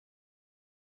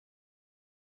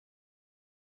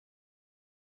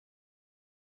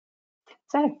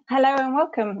So, hello and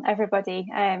welcome everybody.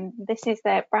 This is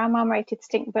the Brown Marmorated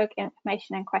Stink Bug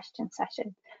Information and Question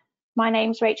session. My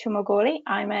name's Rachel Morgawley.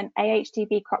 I'm an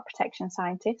AHDB crop protection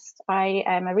scientist. I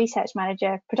am a research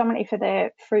manager predominantly for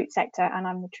the fruit sector, and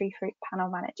I'm the tree fruit panel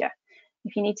manager.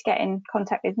 If you need to get in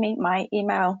contact with me, my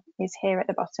email is here at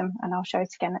the bottom, and I'll show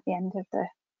it again at the end of the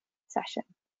session.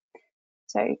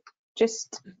 So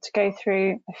just to go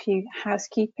through a few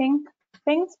housekeeping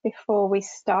things before we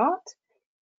start.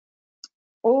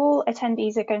 All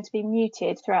attendees are going to be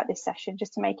muted throughout this session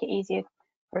just to make it easier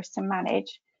for us to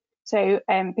manage. So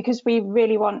because we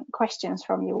really want questions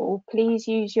from you all, please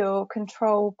use your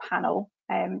control panel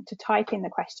to type in the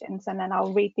questions, and then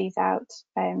I'll read these out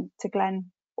to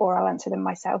Glen, or I'll answer them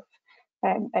myself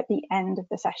at the end of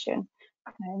the session.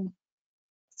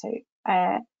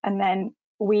 And then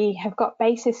we have got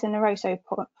basis and Eroso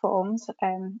forms.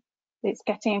 It's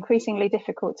getting increasingly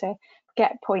difficult to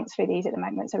get points for these at the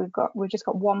moment, so we've just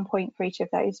got 1 point for each of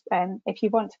those. If you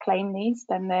want to claim these,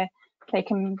 then they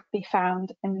can be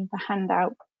found in the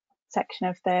handout section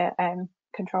of the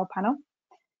control panel.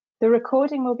 The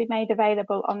recording will be made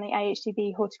available on the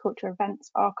AHDB Horticulture Events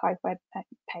Archive web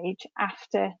page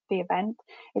after the event.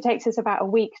 It takes us about a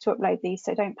week to upload these,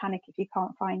 so don't panic if you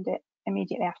can't find it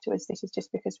immediately afterwards. This is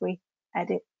just because we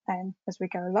edit as we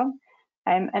go along.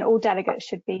 And all delegates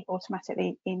should be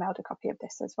automatically emailed a copy of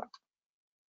this as well.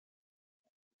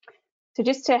 So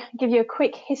just to give you a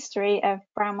quick history of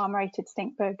brown marmorated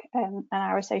stink bug and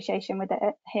our association with it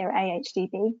here at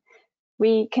AHDB,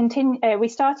 we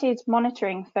started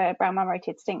monitoring for brown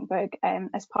marmorated stink bug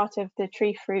as part of the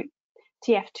tree fruit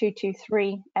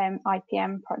TF223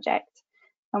 IPM project,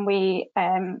 and we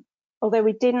although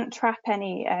we didn't trap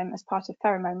any as part of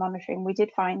pheromone monitoring, we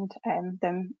did find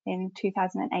them in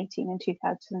 2018 and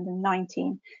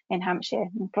 2019 in Hampshire.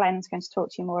 And Glen's going to talk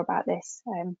to you more about this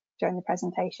during the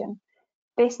presentation.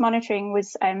 This monitoring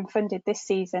was funded this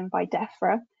season by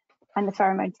DEFRA, and the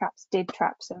pheromone traps did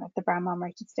trap some of the brown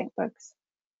marmorated stink bugs.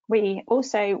 We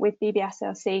also, with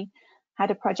BBSLC,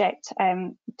 had a project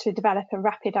to develop a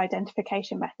rapid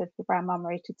identification method for brown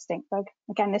marmorated stink bug.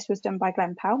 Again, this was done by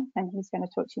Glen Powell, and he's going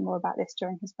to talk to you more about this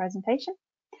during his presentation.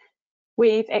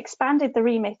 We've expanded the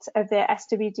remit of the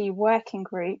SWD working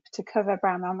group to cover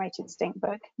brown marmorated stink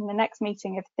bug, and the next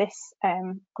meeting of this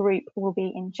group will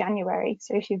be in January.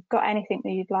 So if you've got anything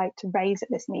that you'd like to raise at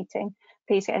this meeting,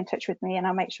 please get in touch with me and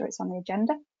I'll make sure it's on the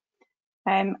agenda.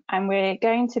 And we're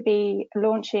going to be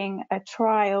launching a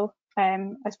trial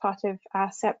as part of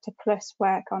our Scepter Plus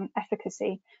work on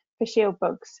efficacy for shield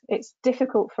bugs. It's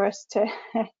difficult for us to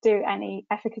do any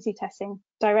efficacy testing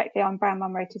directly on brown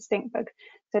marmorated stink bug,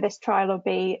 so this trial will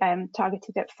be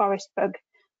targeted at forest bug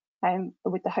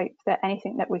with the hope that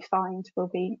anything that we find will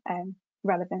be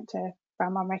relevant to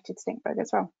brown marmorated stink bug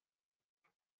as well.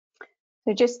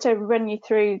 So just to run you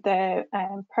through the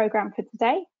programme for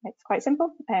today, it's quite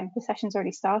simple. The session's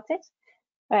already started.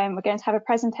 We're going to have a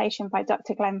presentation by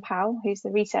Dr. Glen Powell, who's the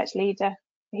research leader.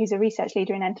 He's a research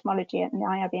leader in entomology at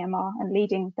NIAB and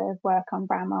leading the work on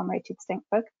brown marmorated stink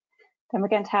bug. Then we're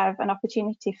going to have an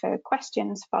opportunity for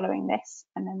questions following this,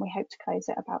 and then we hope to close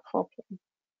at about 4 p.m.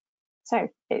 So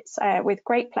it's with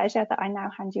great pleasure that I now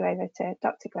hand you over to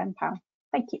Dr. Glen Powell.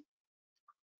 Thank you.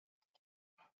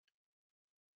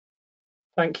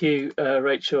 Thank you,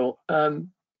 Rachel.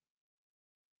 Can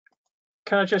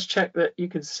I just check that you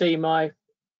can see my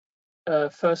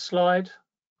first slide?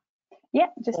 Yeah,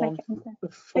 just make it into the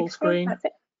full screen. That's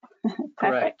it.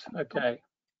 Correct. Okay.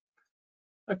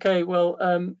 Okay. Well,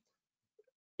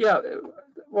 yeah.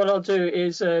 What I'll do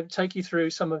is take you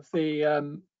through some of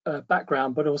the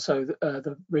background, but also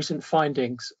the recent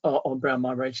findings on brown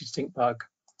marmorated stink bug.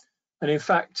 And in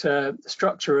fact, the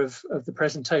structure of the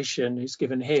presentation is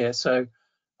given here. So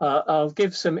I'll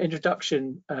give some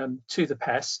introduction to the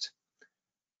pest,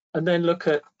 and then look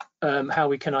at how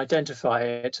we can identify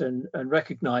it and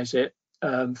recognise it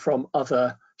from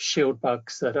other shield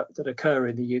bugs that occur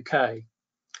in the UK.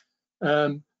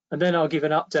 And then I'll give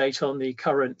an update on the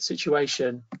current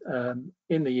situation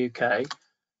in the UK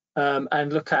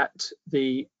and look at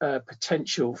the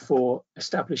potential for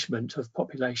establishment of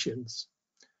populations.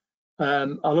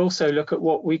 I'll also look at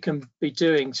what we can be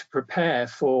doing to prepare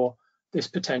for this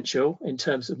potential in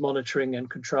terms of monitoring and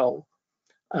control,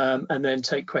 and then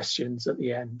take questions at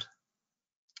the end.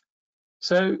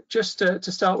 So just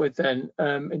to start with then,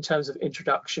 in terms of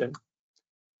introduction,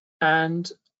 and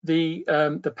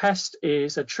the pest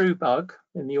is a true bug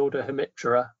in the order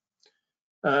Hemiptera,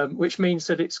 which means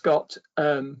that it's got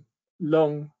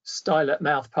long stylet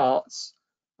mouth parts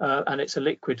and it's a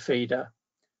liquid feeder.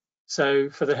 So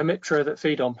for the Hemiptera that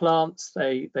feed on plants,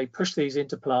 they push these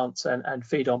into plants and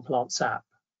feed on plant sap.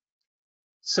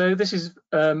 So this is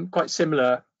quite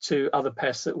similar to other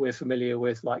pests that we're familiar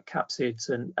with, like capsids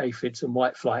and aphids and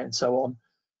whitefly and so on.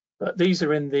 But these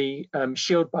are in the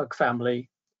shield bug family,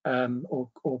 or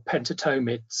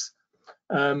pentatomids.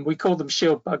 We call them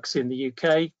shield bugs in the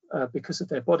UK because of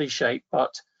their body shape,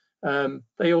 but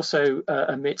they also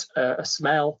emit a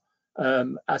smell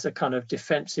as a kind of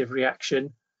defensive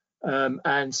reaction.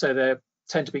 And so they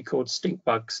tend to be called stink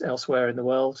bugs elsewhere in the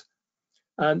world.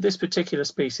 This particular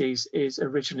species is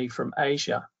originally from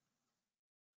Asia.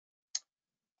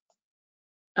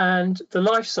 And the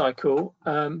life cycle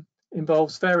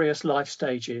involves various life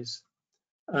stages.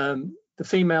 The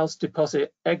females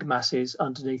deposit egg masses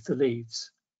underneath the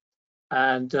leaves,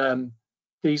 and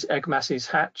these egg masses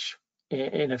hatch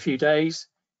in a few days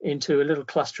into a little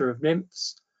cluster of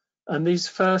nymphs, and these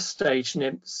first stage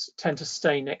nymphs tend to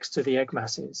stay next to the egg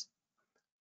masses,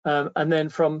 and then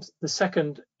from the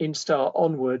second instar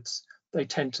onwards they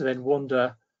tend to then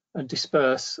wander and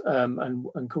disperse and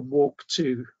can walk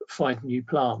to find new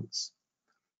plants.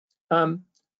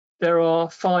 There are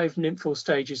 5 nymphal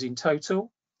stages in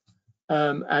total,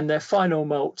 and their final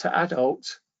molt to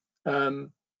adult,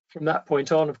 from that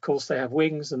point on, of course, they have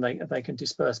wings and they can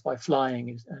disperse by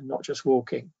flying and not just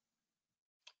walking.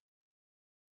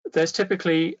 There's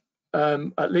typically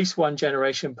at least 1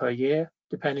 generation per year,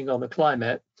 depending on the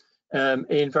climate.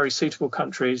 In very suitable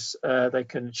countries, they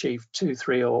can achieve 2,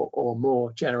 3 or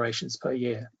more generations per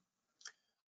year.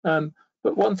 But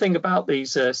one thing about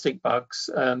these stink bugs,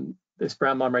 this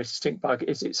brown marmorated stink bug,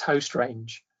 is its host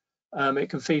range. It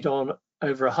can feed on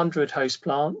over 100 host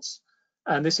plants,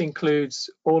 and this includes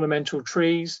ornamental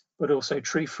trees, but also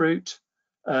tree fruit,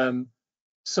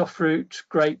 soft fruit,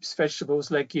 grapes,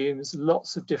 vegetables, legumes.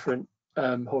 Lots of different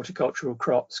horticultural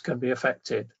crops can be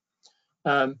affected.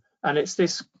 And it's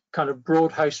this kind of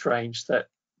broad host range that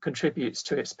contributes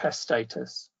to its pest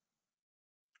status.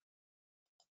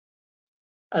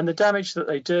 And the damage that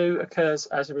they do occurs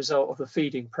as a result of the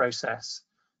feeding process.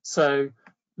 So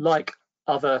like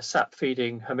other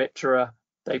sap-feeding Hemiptera,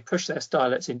 they push their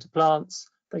stylets into plants,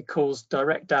 they cause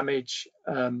direct damage,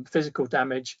 physical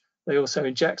damage, they also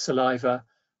inject saliva,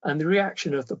 and the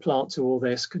reaction of the plant to all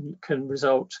this can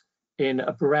result in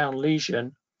a brown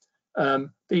lesion.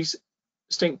 These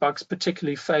stink bugs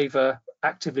particularly favour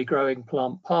actively growing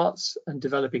plant parts and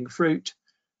developing fruit.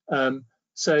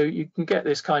 So you can get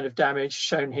this kind of damage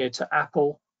shown here to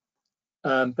apple,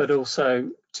 but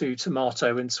also to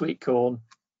tomato and sweet corn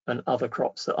and other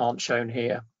crops that aren't shown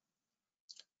here.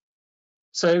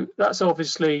 So that's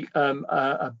obviously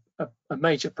a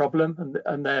major problem,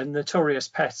 and they're notorious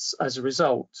pests as a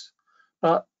result.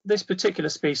 But this particular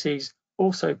species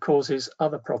also causes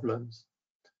other problems,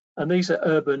 and these are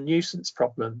urban nuisance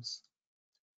problems.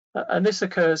 And this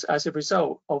occurs as a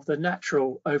result of the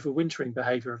natural overwintering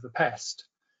behaviour of the pest.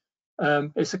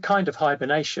 It's a kind of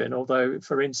hibernation, although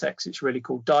for insects it's really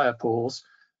called diapause.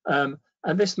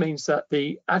 And this means that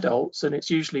the adults, and it's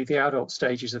usually the adult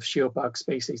stages of shield bug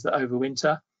species that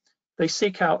overwinter, they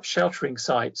seek out sheltering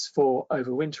sites for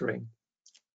overwintering.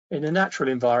 In a natural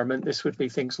environment, this would be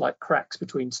things like cracks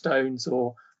between stones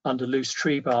or under loose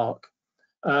tree bark.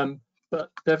 But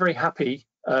they're very happy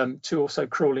to also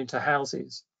crawl into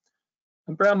houses.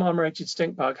 And brown marmorated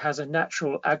stink bug has a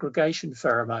natural aggregation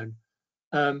pheromone,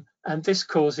 and this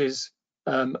causes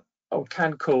or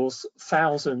can cause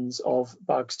thousands of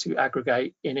bugs to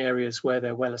aggregate in areas where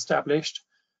they're well established,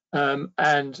 and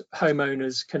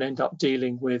homeowners can end up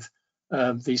dealing with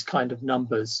these kind of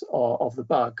numbers of the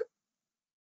bug.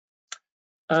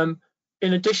 In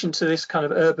addition to this kind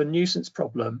of urban nuisance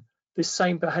problem, this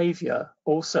same behaviour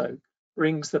also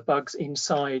brings the bugs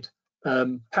inside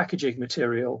packaging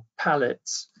material,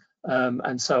 pallets,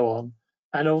 and so on,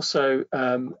 and also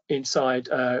inside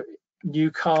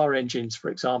new car engines, for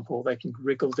example. They can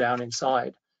wriggle down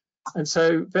inside. And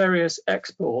so various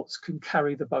exports can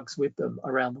carry the bugs with them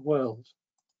around the world.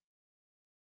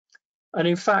 And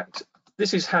in fact,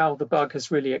 this is how the bug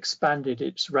has really expanded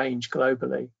its range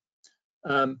globally.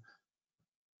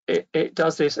 It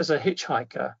does this as a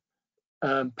hitchhiker,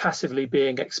 passively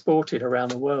being exported around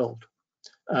the world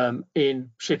in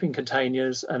shipping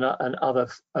containers and other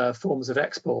forms of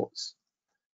exports.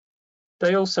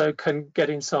 They also can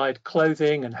get inside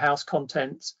clothing and house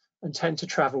contents and tend to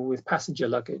travel with passenger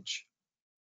luggage.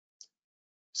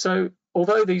 So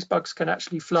although these bugs can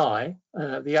actually fly,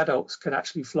 the adults can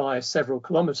actually fly several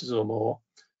kilometers or more,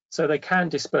 so they can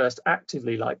disperse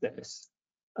actively like this.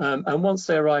 And once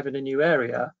they arrive in a new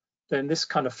area, then this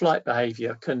kind of flight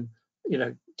behavior can,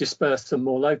 disperse them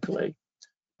more locally.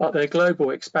 but their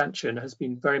global expansion has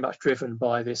been very much driven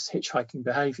by this hitchhiking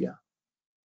behaviour.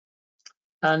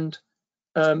 And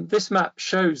this map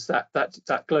shows that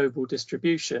global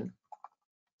distribution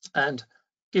and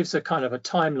gives a kind of a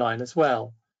timeline as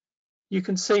well. You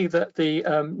can see that the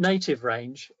native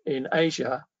range in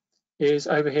Asia is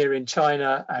over here in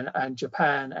China and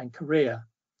Japan and Korea.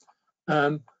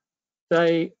 The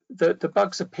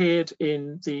bugs appeared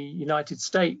in the United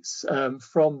States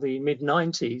from the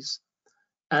mid-90s,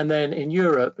 and then in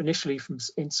Europe, initially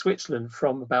in Switzerland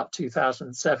from about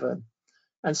 2007.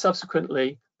 And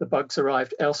subsequently, the bugs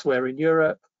arrived elsewhere in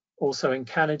Europe, also in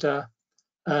Canada,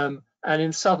 and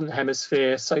in Southern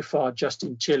Hemisphere, so far just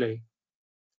in Chile.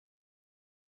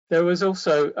 There was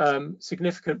also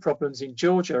significant problems in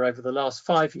Georgia over the last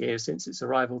 5 years since its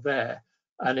arrival there,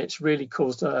 and it's really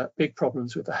caused big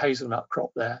problems with the hazelnut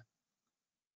crop there.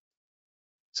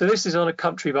 So this is on a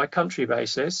country by country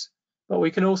basis, but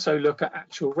we can also look at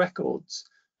actual records.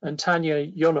 And Tanya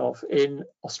Yonov in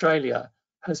Australia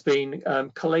has been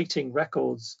collating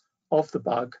records of the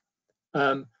bug,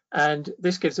 and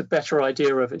this gives a better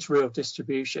idea of its real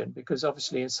distribution, because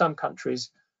obviously in some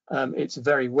countries it's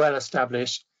very well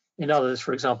established. In others,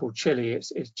 for example, Chile,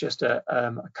 it's just a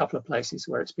couple of places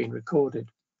where it's been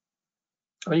recorded.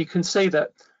 And you can see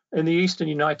that in the eastern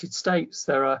United States,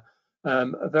 there are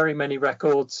very many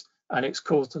records, and it's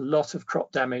caused a lot of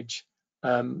crop damage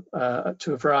to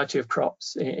a variety of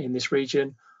crops in this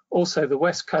region. Also the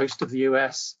west coast of the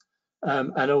US,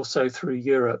 and also through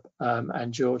Europe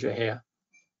and Georgia here.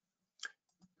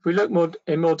 If we look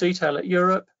in more detail at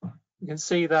Europe, you can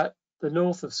see that the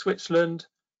north of Switzerland,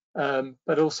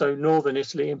 but also northern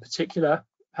Italy in particular,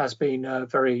 has been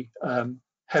very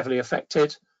heavily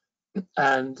affected,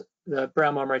 and the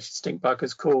brown marmorated stink bug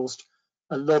has caused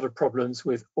a lot of problems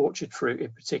with orchard fruit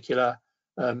in particular.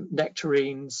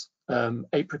 Nectarines,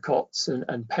 apricots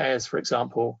and pears, for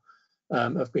example,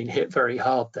 have been hit very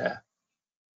hard there.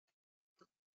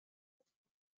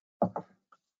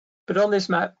 But on this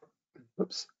map,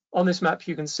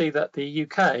 you can see that the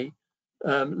UK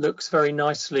looks very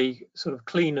nicely sort of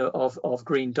clean of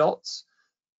green dots.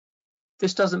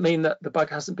 This doesn't mean that the bug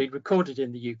hasn't been recorded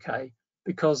in the UK,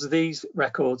 because these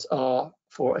records are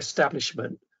for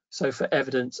establishment, so for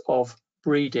evidence of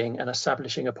breeding and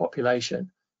establishing a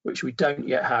population, which we don't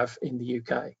yet have in the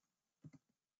UK.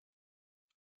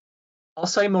 I'll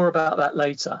say more about that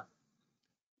later,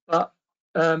 but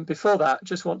before that,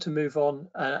 just want to move on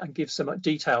and give some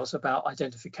details about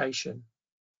identification.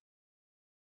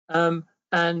 And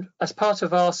as part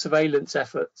of our surveillance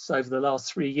efforts over the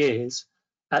last 3 years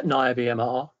at NIAB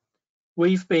EMR,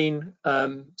 we've been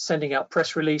sending out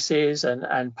press releases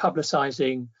and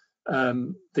publicising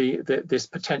this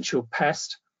potential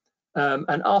pest,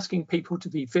 and asking people to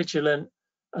be vigilant,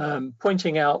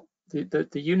 pointing out the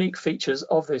unique features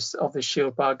of this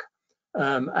shield bug,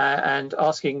 and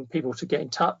asking people to get in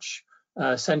touch,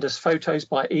 send us photos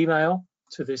by email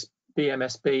to this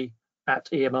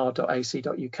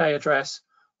bmsb@emr.ac.uk address,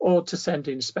 or to send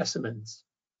in specimens.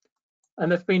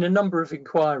 And there have been a number of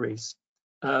inquiries,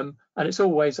 and it's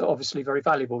always obviously very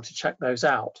valuable to check those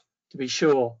out to be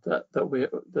sure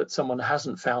that someone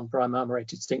hasn't found brown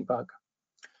marmorated stink bug.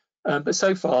 But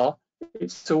so far,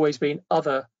 it's always been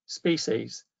other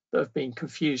species that have been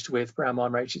confused with brown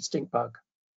marmorated stink bug.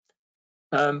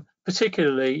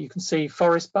 Particularly, you can see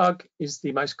forest bug is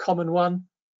the most common one,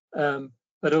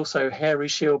 but also hairy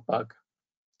shield bug.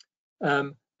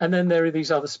 And then there are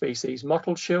these other species,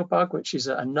 mottled shield bug, which is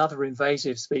another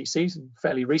invasive species and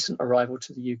fairly recent arrival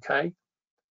to the UK.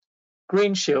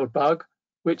 Green shield bug,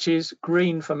 which is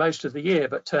green for most of the year,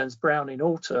 but turns brown in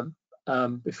autumn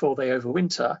before they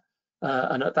overwinter.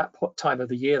 And at that time of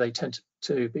the year, they tend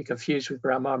to be confused with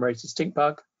brown marmorated stink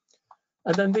bug.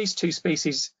 And then these two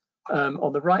species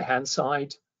on the right-hand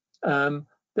side,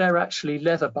 they're actually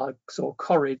leather bugs or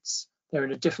corrids. They're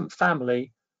in a different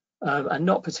family and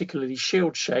not particularly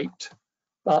shield-shaped,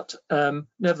 but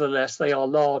nevertheless, they are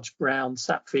large brown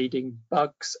sap-feeding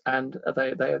bugs, and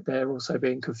they're also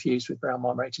being confused with brown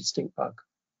marmorated stink bug.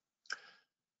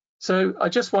 So I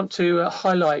just want to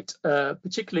highlight,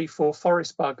 particularly for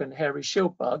forest bug and hairy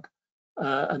shield bug,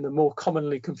 and the more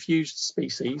commonly confused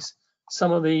species,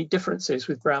 some of the differences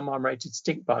with brown marmorated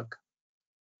stink bug.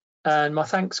 And my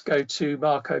thanks go to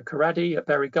Marco Corradi at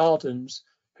Berry Gardens,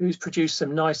 who's produced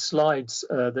some nice slides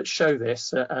that show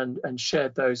this and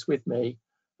shared those with me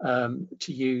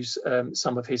to use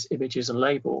some of his images and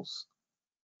labels.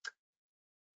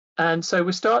 And so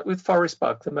we start with forest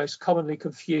bug, the most commonly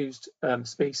confused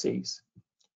species.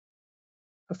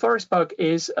 A forest bug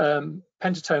is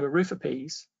Pentatoma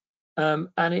rufipes, and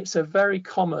it's a very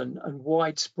common and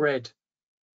widespread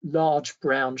large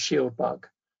brown shield bug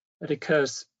that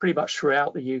occurs pretty much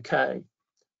throughout the UK.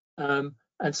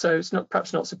 And so it's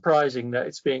perhaps not surprising that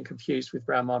it's being confused with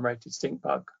brown marmorated stink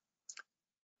bug.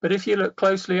 But if you look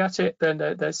closely at it, then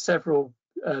there's several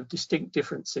distinct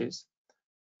differences.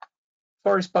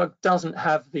 Forest bug doesn't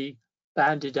have the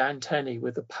banded antennae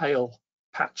with the pale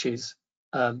patches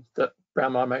that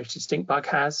brown marmorated stink bug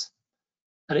has,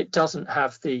 and it doesn't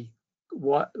have the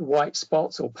white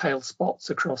spots or pale spots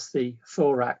across the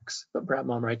thorax that brown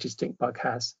marmorated stink bug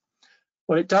has.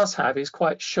 What it does have is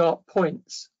quite sharp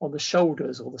points on the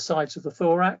shoulders or the sides of the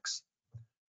thorax.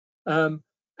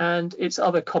 And its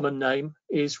other common name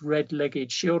is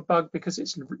red-legged shield bug because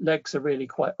its legs are really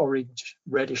quite orange,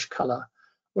 reddish colour,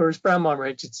 whereas brown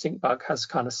marmorated stink bug has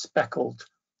kind of speckled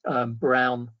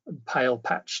brown and pale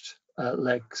patched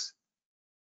legs.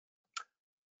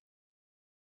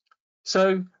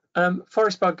 So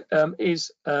forest bug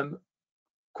is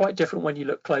quite different when you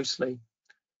look closely.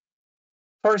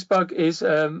 Forest bug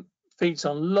feeds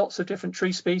on lots of different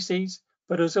tree species,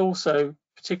 but has also,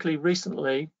 particularly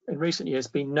recently, in recent years,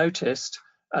 been noticed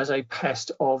as a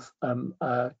pest of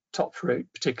top fruit,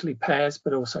 particularly pears,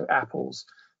 but also apples.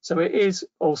 So it is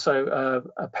also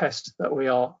a pest that we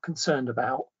are concerned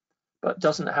about, but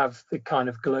doesn't have the kind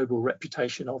of global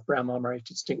reputation of brown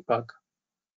marmorated stink bug.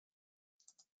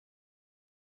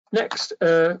 Next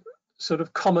sort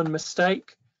of common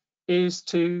mistake is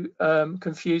to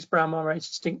confuse brown marmorated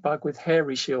stink bug with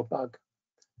hairy shield bug.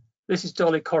 This is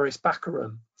Dolichoris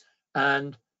baccharum,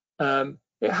 and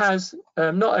it has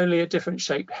not only a different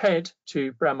shaped head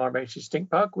to brown marmorated stink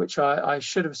bug, which I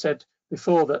should have said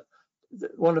before that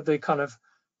one of the kind of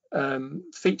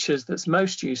features that's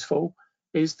most useful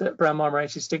is that brown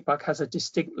marmorated stink bug has a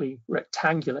distinctly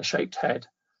rectangular shaped head,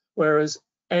 whereas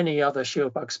any other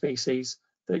shield bug species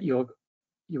that you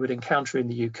would encounter in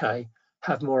the UK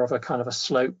have more of a kind of a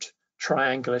sloped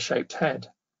triangular shaped head.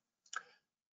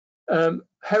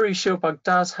 Hairy shield bug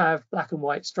does have black and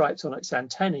white stripes on its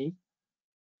antennae.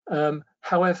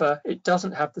 However, it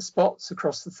doesn't have the spots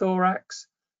across the thorax,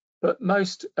 but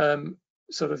most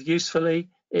sort of usefully,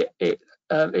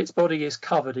 its body is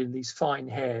covered in these fine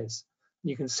hairs.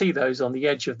 You can see those on the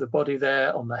edge of the body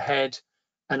there, on the head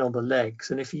and on the legs.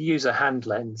 And if you use a hand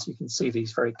lens, you can see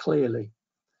these very clearly.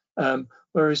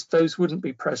 Whereas those wouldn't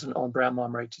be present on brown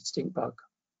marmorated stink bug.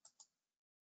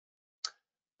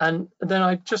 And then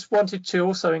I just wanted to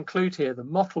also include here the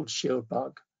mottled shield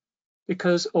bug,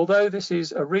 because although this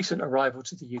is a recent arrival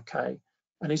to the UK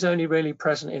and is only really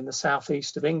present in the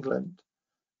southeast of England,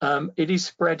 it is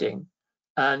spreading.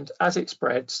 And as it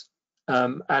spreads,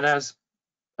 and as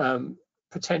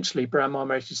potentially brown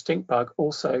marmorated stink bug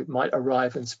also might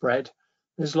arrive and spread,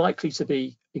 there's likely to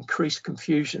be increased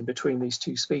confusion between these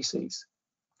two species.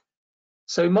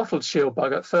 So mottled shield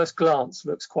bug at first glance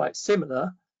looks quite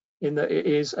similar in that it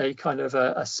is a kind of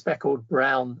a speckled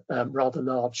brown, rather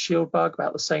large shield bug,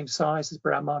 about the same size as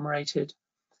brown marmorated.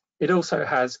 It also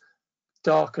has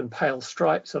dark and pale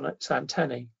stripes on its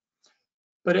antennae,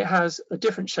 but it has a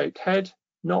different shaped head,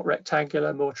 not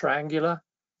rectangular, more triangular.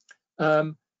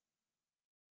 It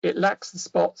lacks the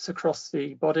spots across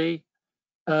the body,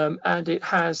 and it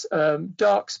has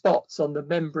dark spots on the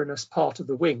membranous part of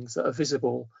the wings that are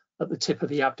visible at the tip of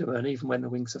the abdomen, even when the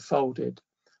wings are folded.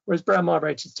 Whereas brown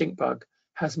marmorated stink bug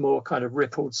has more kind of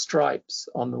rippled stripes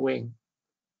on the wing.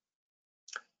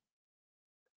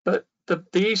 But the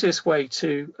easiest way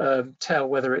to tell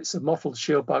whether it's a mottled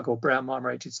shield bug or brown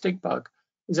marmorated stink bug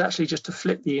is actually just to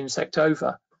flip the insect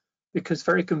over, because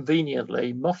very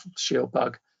conveniently, mottled shield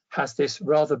bug has this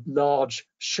rather large,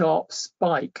 sharp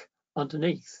spike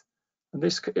underneath. And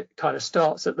this kind of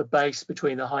starts at the base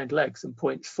between the hind legs and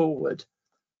points forward.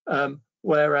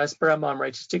 Whereas brown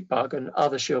marmorated stink bug and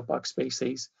other shield bug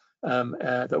species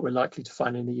that we're likely to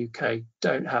find in the UK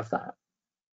don't have that.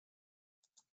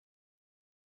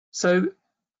 So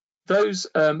those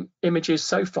images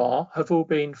so far have all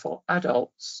been for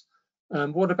adults.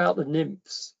 What about the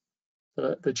nymphs,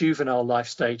 the juvenile life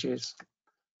stages?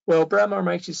 Well, brown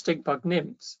marmorated stink bug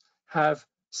nymphs have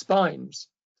spines.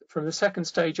 From the second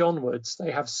stage onwards,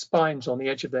 they have spines on the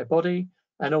edge of their body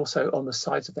and also on the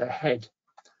sides of their head.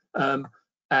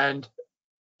 And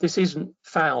this isn't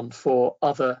found for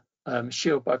other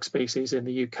shield bug species in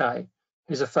the UK.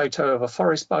 Here's a photo of a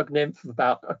forest bug nymph of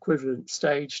about equivalent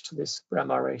stage to this brown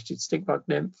marmorated stink bug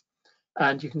nymph.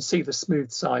 And you can see the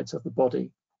smooth sides of the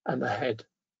body and the head.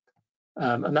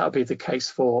 And that would be the case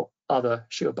for other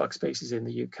shield bug species in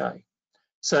the UK.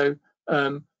 So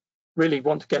really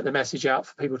want to get the message out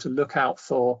for people to look out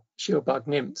for shield bug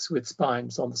nymphs with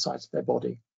spines on the sides of their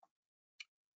body.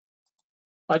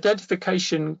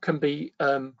 Identification can be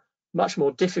much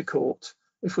more difficult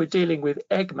if we're dealing with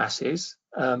egg masses,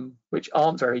 which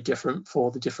aren't very different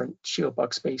for the different shield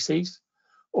bug species,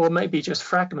 or maybe just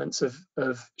fragments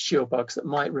of shield bugs that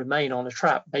might remain on a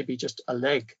trap, maybe just a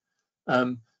leg,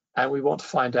 and we want to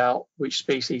find out which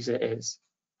species it is.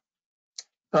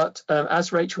 But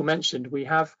as Rachel mentioned, we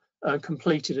have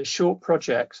completed a short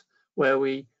project where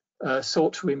we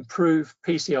sought to improve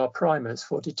PCR primers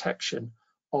for detection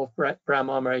of brown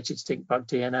marmorated stink bug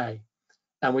DNA.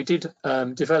 And we did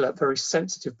develop very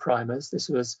sensitive primers. This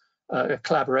was a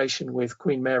collaboration with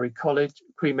Queen Mary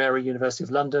University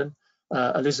of London,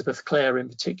 Elizabeth Clare in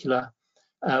particular.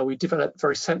 We developed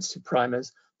very sensitive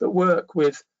primers that work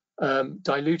with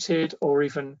diluted or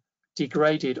even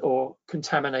degraded or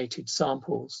contaminated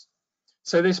samples.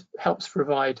 So this helps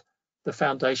provide the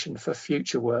foundation for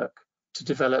future work to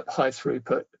develop high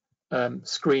throughput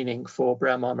screening for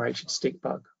brown marmorated stink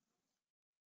bug.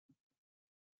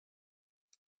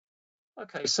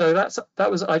 Okay, so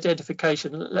that was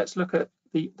identification. Let's look at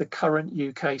the current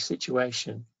UK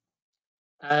situation.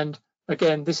 And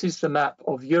again, this is the map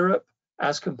of Europe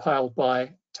as compiled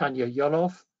by Tanya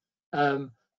Yolov,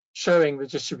 showing the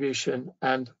distribution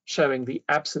and showing the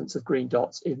absence of green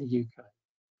dots in the UK.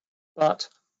 But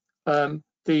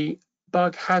the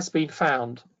bug has been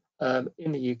found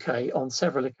in the UK on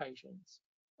several occasions,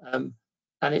 and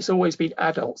it's always been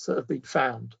adults that have been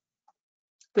found.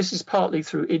 This is partly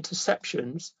through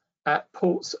interceptions at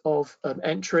ports of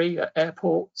entry, at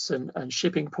airports and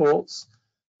shipping ports.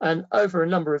 And over a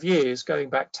number of years, going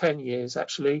back 10 years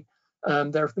actually,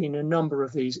 there have been a number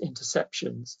of these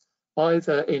interceptions,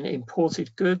 either in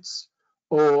imported goods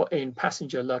or in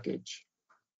passenger luggage.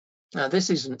 Now, this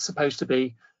isn't supposed to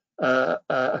be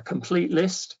a complete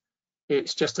list.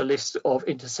 It's just a list of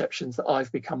interceptions that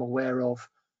I've become aware of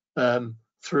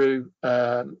through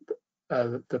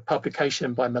the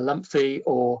publication by Malumphy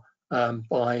or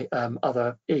by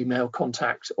other email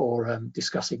contact or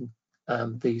discussing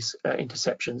these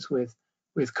interceptions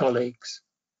with colleagues.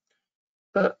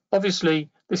 But obviously,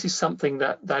 this is something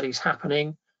that is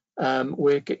happening.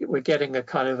 We're getting a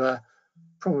kind of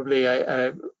probably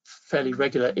a fairly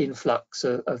regular influx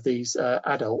of these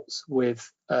adults with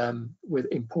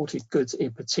imported goods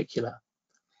in particular.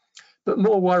 But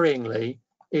more worryingly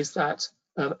is that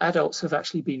adults have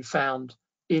actually been found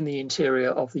in the interior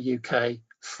of the UK,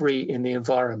 free in the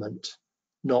environment,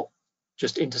 not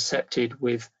just intercepted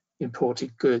with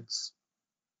imported goods.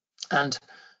 And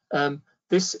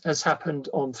this has happened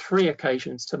on 3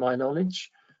 occasions to my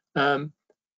knowledge.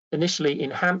 Initially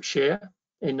in Hampshire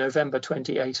in November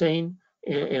 2018,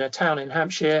 in a town in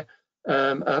Hampshire,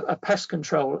 a pest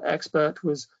control expert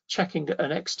was checking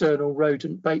an external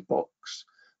rodent bait box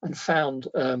and found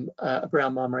a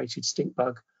brown marmorated stink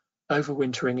bug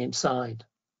overwintering inside.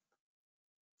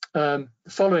 The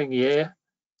following year,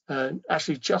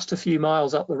 actually just a few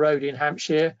miles up the road in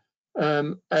Hampshire,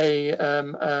 a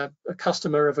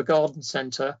customer of a garden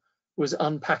centre was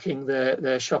unpacking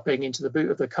their shopping into the boot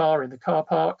of the car in the car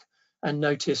park and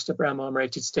noticed a brown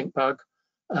marmorated stink bug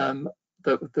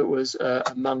that was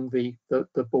among the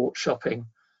bought shopping,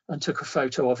 and took a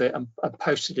photo of it and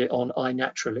posted it on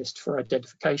iNaturalist for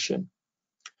identification.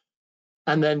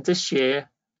 And then this year,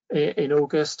 in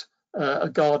August, a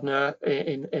gardener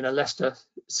in a Leicester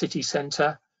city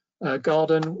centre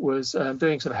garden was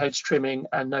doing some hedge trimming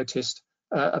and noticed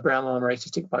a brown marmorated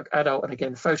stink bug adult, and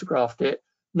again photographed it,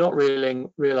 not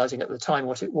realising at the time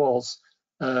what it was,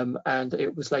 and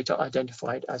it was later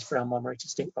identified as brown marmorated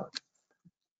stink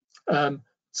bug.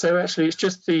 So actually, it's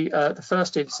just the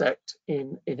first insect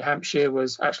in Hampshire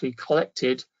was actually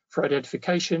collected for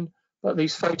identification, but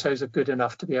these photos are good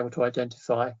enough to be able to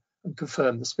identify and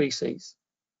confirm the species.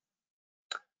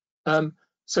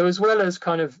 So as well as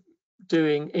kind of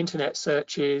doing internet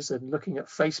searches and looking at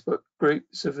Facebook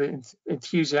groups of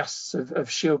enthusiasts of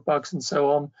shield bugs and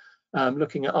so on,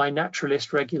 looking at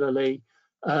iNaturalist regularly,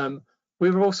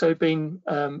 we've also been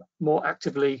more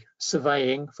actively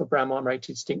surveying for brown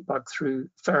marmorated stink bug through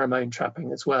pheromone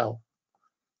trapping as well.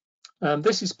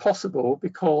 This is possible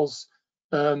because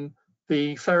the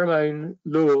pheromone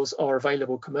lures are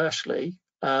available commercially,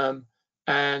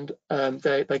 and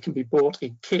they can be bought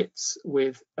in kits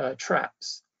with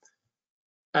traps.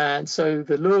 And so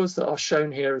the lures that are shown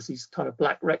here as these kind of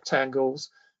black rectangles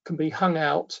can be hung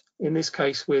out, in this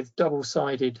case with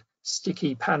double-sided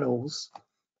sticky panels,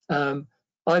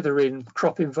 either in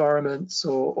crop environments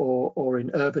or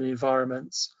in urban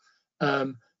environments,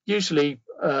 usually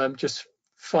just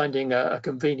finding a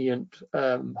convenient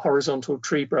horizontal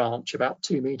tree branch about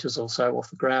 2 meters or so off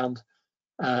the ground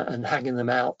and hanging them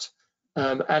out.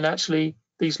 And actually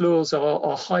these lures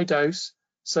are high dose,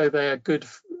 so they are good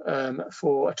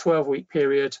for a 12-week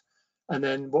period, and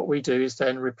then what we do is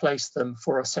then replace them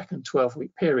for a second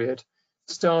 12-week period,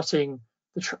 starting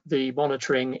the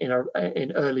monitoring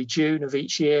in early June of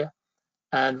each year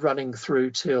and running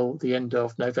through till the end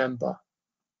of November.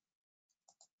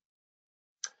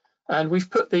 And we've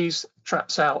put these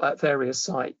traps out at various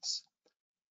sites.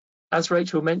 As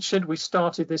Rachel mentioned, we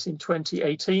started this in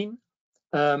 2018,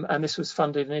 and this was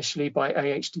funded initially by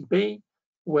AHDB,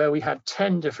 where we had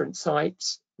 10 different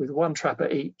sites with 1 trap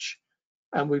at each,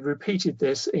 and we repeated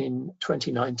this in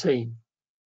 2019.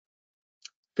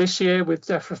 This year with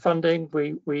DEFRA funding,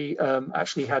 we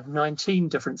actually had 19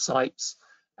 different sites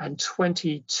and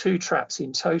 22 traps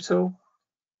in total.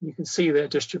 You can see their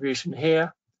distribution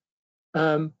here.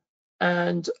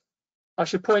 And I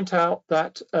should point out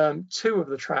that 2 of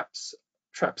the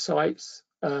trap sites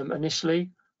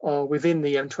initially are within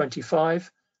the M25.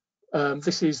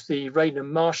 This is the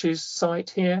Rainham Marshes site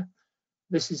here.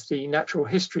 This is the Natural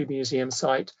History Museum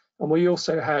site. And we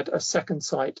also had a second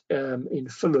site in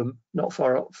Fulham, not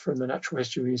far up from the Natural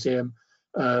History Museum,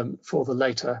 for the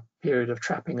later period of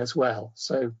trapping as well.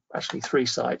 So actually 3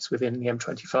 sites within the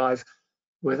M25,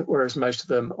 whereas most of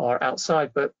them are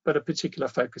outside, but a particular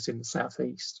focus in the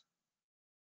southeast.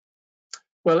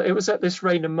 Well, it was at this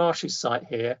Rainham Marshes site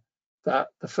here that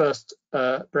the first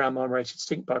brown marmorated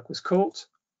stink bug was caught.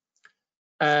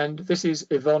 And this is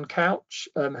Yvonne Couch,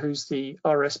 who's the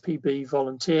RSPB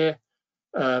volunteer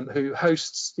who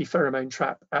hosts the pheromone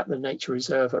trap at the nature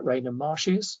reserve at Rainham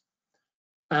Marshes.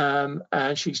 And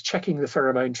she's checking the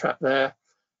pheromone trap there.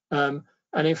 And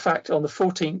in fact, on the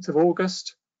 14th of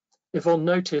August, Yvonne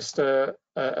noticed a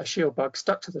shield bug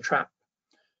stuck to the trap.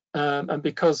 And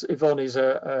because Yvonne is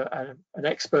an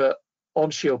expert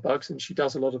on shield bugs, and she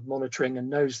does a lot of monitoring and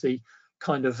knows the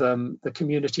kind of the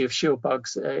community of shield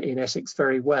bugs in Essex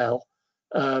very well,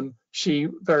 she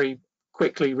very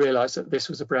quickly realised that this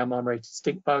was a brown marmorated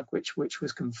stink bug, which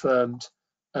was confirmed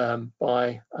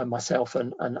by myself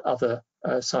and other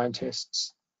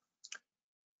scientists.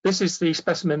 This is the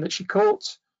specimen that she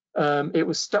caught. It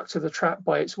was stuck to the trap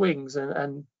by its wings,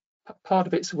 and part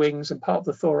of its wings and part of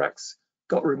the thorax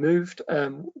got removed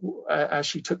as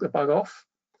she took the bug off.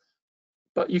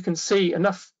 But you can see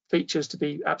enough features to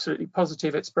be absolutely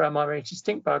positive it's brown marmorated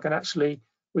stink bug, and actually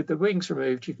with the wings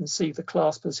removed you can see the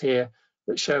claspers here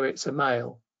that show it's a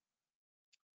male.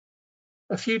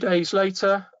 A few days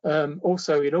later,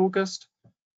 also in August,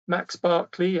 Max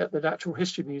Barkley at the Natural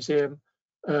History Museum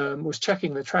was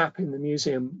checking the trap in the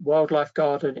museum wildlife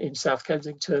garden in South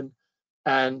Kensington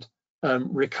and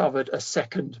recovered a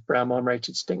second brown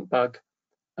marmorated stink bug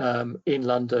in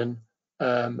London,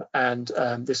 and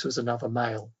this was another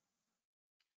male.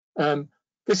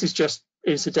 This is just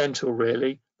incidental,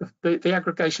 really. The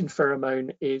aggregation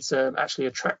pheromone is actually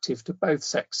attractive to both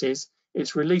sexes.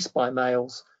 It's released by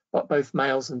males, but both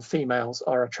males and females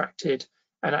are attracted,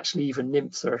 and actually even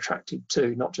nymphs are attracted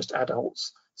too, not just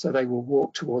adults. So they will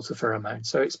walk towards the pheromone.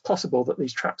 So it's possible that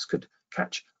these traps could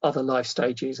catch other life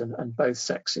stages and both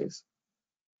sexes.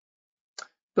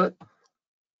 But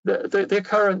the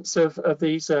occurrence of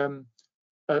these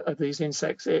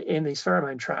insects in these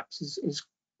pheromone traps is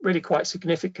really quite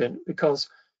significant, because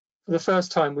for the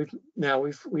first time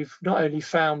we've not only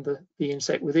found the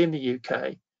insect within the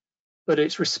UK, but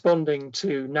it's responding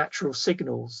to natural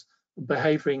signals,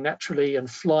 behaving naturally and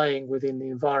flying within the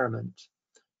environment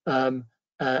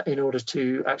in order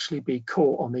to actually be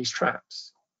caught on these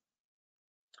traps.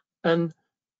 And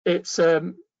it's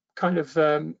kind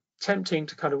of tempting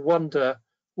to kind of wonder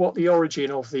what the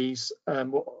origin of these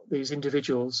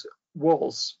individuals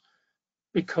was,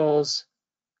 because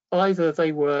either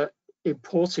they were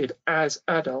imported as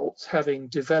adults, having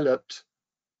developed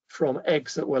from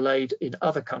eggs that were laid in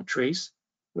other countries,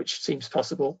 which seems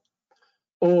possible,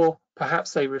 or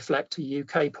perhaps they reflect a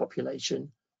UK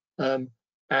population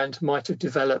and might have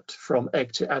developed from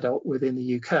egg to adult within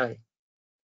the UK.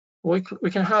 We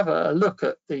can have a look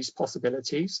at these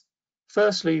possibilities.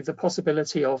 Firstly, the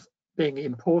possibility of being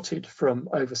imported from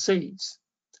overseas.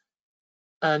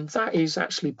 And that is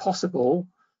actually possible,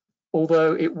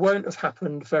 although it won't have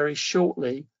happened very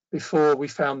shortly before we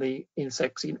found the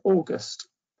insects in August,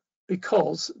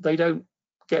 because they don't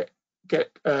they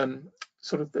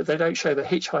don't show the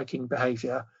hitchhiking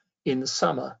behavior in the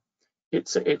summer.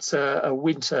 It's a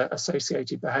winter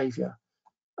associated behavior.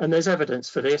 And there's evidence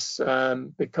for this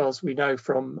because we know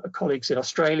from colleagues in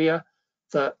Australia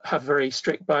that have very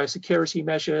strict biosecurity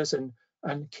measures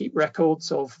and keep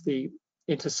records of the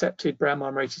intercepted brown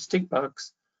marmorated stink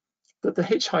bugs, that the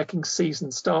hitchhiking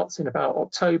season starts in about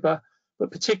October,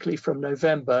 but particularly from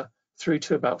November through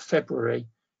to about February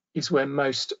is when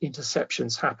most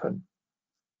interceptions happen.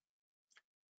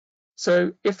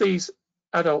 So if these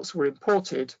adults were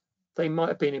imported, they might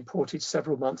have been imported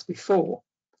several months before.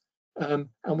 And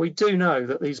we do know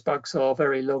that these bugs are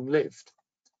very long-lived.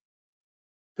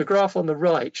 The graph on the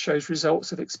right shows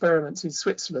results of experiments in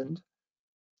Switzerland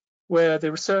where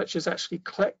the researchers actually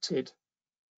collected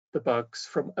the bugs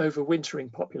from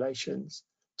overwintering populations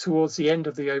towards the end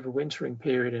of the overwintering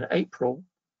period in April,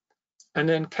 and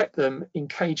then kept them in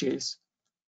cages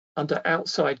under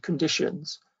outside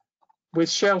conditions with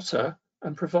shelter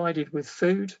and provided with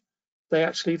food. They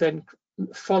actually then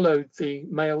followed the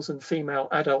males and female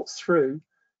adults through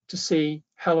to see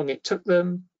how long it took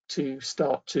them to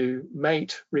start to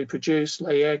mate, reproduce,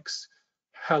 lay eggs,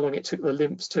 how long it took the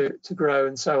nymphs to grow,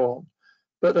 and so on.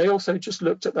 But they also just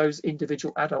looked at those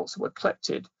individual adults that were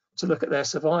collected to look at their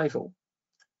survival.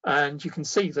 And you can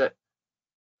see that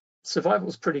survival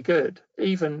is pretty good.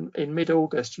 Even in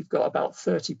mid-August, you've got about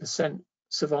 30%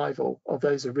 survival of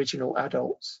those original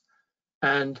adults.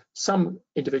 And some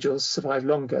individuals survive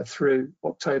longer through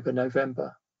October,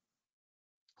 November.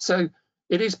 So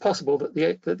it is possible that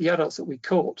the adults that we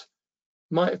caught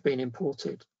might have been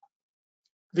imported.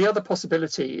 The other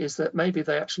possibility is that maybe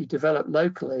they actually developed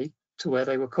locally to where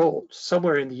they were caught,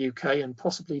 somewhere in the UK and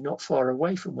possibly not far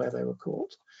away from where they were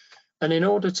caught. And in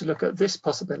order to look at this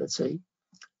possibility,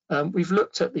 we've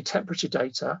looked at the temperature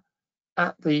data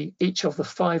at each of the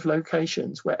 5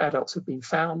 locations where adults have been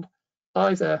found,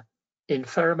 either in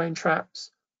pheromone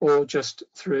traps or just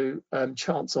through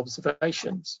chance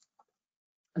observations.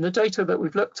 And the data that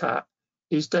we've looked at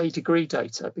is day-degree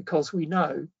data, because we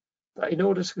know that in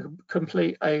order to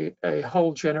complete a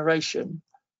whole generation,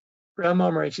 brown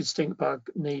marmorated stink bug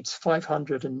needs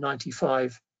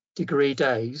 595 degree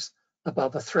days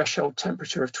above a threshold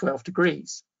temperature of 12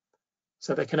 degrees.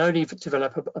 So they can only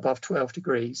develop above 12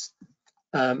 degrees,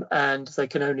 and they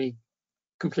can only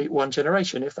complete one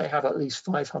generation if they have at least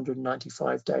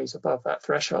 595 days above that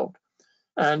threshold.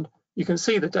 And you can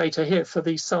see the data here for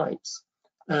these sites,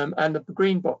 and the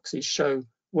green boxes show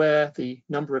where the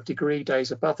number of degree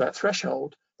days above that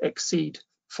threshold exceed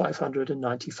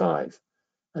 595.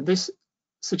 And this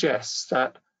suggests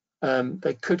that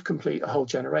they could complete a whole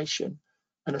generation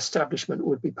and establishment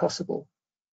would be possible.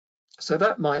 So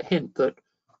that might hint that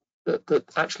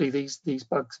actually these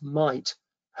bugs might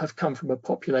have come from a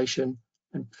population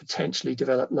and potentially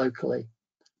developed locally,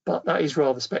 but that is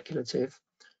rather speculative.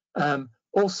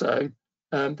 Also,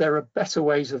 there are better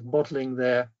ways of modelling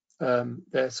their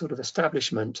sort of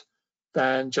establishment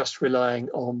than just relying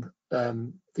on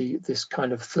this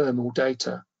kind of thermal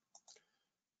data.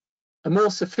 A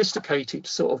more sophisticated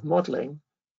sort of modelling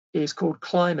is called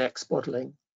Climex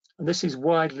modelling, and this is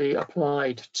widely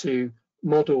applied to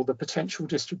model the potential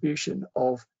distribution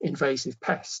of invasive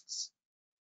pests.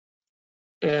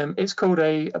 It's called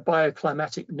a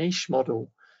bioclimatic niche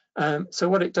model. So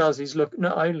what it does is look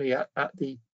not only at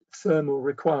the thermal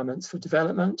requirements for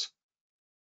development,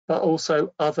 but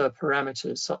also other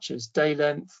parameters such as day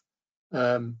length,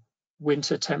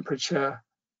 winter temperature,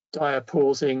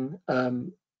 diapausing,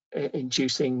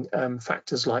 inducing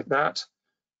factors like that.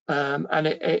 And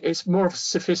it's more of a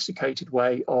sophisticated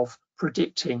way of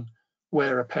predicting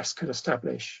where a pest could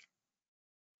establish.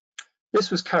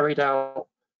 This was carried out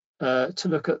to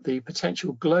look at the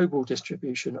potential global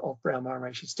distribution of brown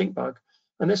marmorated stink bug,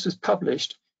 and this was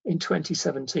published in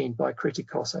 2017 by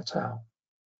Criticos et al.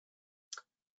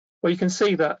 Well, you can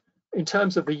see that in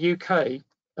terms of the UK,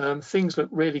 things look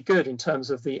really good in terms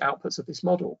of the outputs of this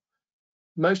model.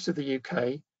 Most of the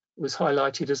UK was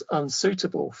highlighted as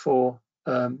unsuitable for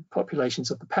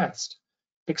populations of the pest,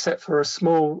 except for a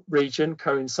small region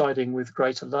coinciding with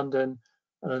Greater London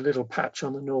and a little patch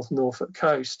on the Norfolk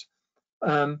coast.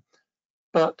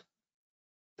 But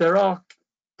there are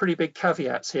pretty big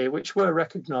caveats here, which were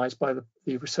recognised by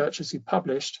the researchers who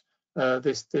published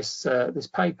this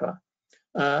paper.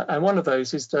 And one of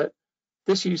those is that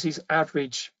this uses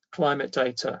average climate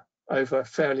data over a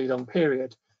fairly long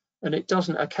period, and it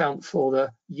doesn't account for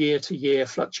the year-to-year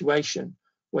fluctuation,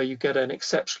 where you get an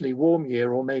exceptionally warm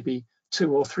year or maybe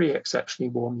 2 or 3 exceptionally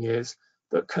warm years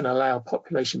that can allow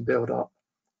population build-up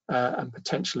and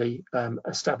potentially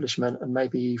establishment and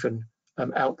maybe even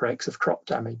outbreaks of crop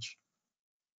damage.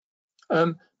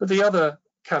 But the other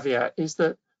caveat is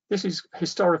that this is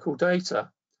historical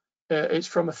data. It's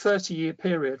from a 30-year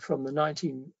period from the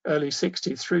early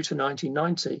 60s through to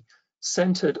 1990,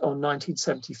 centered on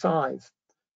 1975.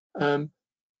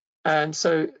 And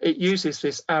so it uses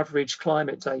this average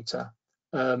climate data,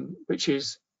 which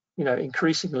is,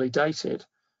 increasingly dated.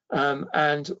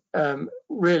 And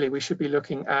really, we should be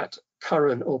looking at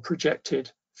current or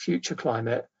projected future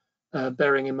climate,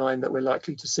 bearing in mind that we're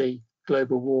likely to see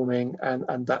global warming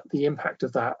and that the impact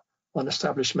of that on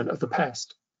establishment of the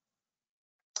pest.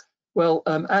 Well,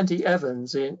 Andy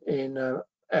Evans in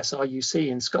SRUC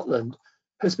in Scotland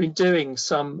has been doing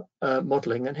some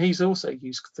modelling, and he's also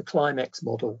used the Climex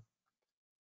model.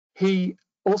 He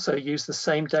also used the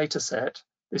same data set,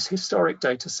 this historic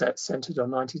data set centred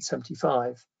on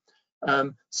 1975.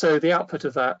 So the output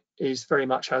of that is very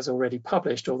much as already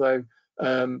published, although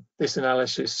this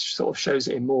analysis sort of shows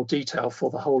it in more detail for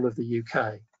the whole of the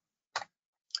UK.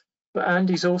 But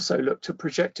Andy's also looked at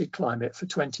projected climate for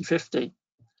 2050,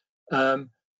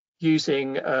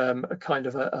 using a kind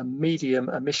of a medium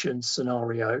emissions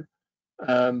scenario.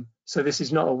 So this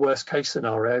is not a worst case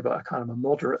scenario, but a kind of a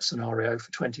moderate scenario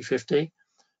for 2050.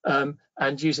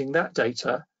 And using that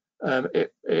data,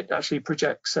 it actually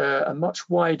projects a much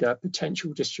wider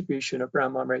potential distribution of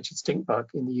brown marmorated stink bug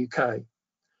in the UK.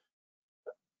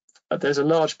 There's a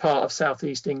large part of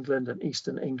southeast England and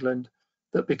eastern England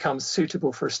that becomes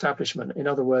suitable for establishment. In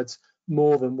other words,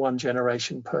 more than one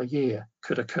generation per year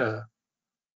could occur.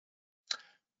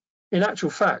 In actual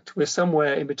fact, we're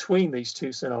somewhere in between these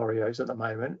two scenarios at the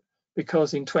moment,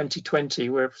 because in 2020,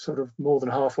 we're sort of more than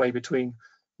halfway between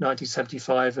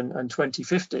 1975 and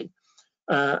 2050.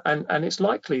 And it's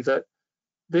likely that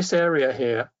this area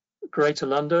here, Greater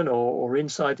London or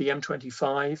inside the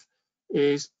M25,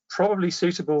 is probably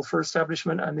suitable for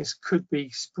establishment, and this could be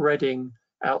spreading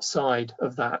outside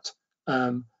of that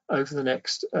over the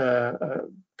next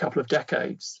couple of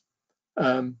decades.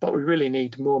 But we really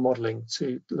need more modelling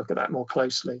to look at that more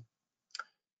closely.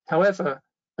 However,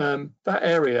 that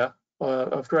area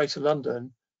of Greater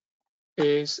London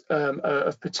is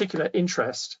of particular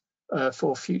interest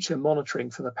for future monitoring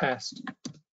for the pest.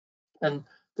 And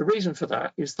the reason for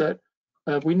that is that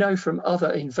we know from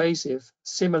other invasive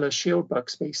similar shield bug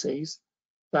species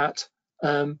that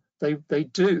they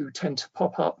do tend to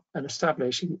pop up and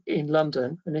establish in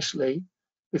London initially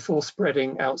before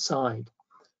spreading outside.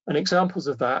 And examples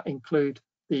of that include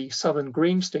the southern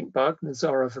green stink bug,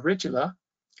 Nazara viridula,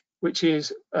 which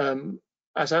is,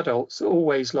 as adults,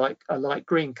 always like a light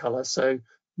green colour, so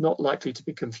not likely to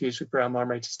be confused with brown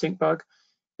marmorated stink bug.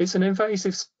 It's an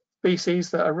invasive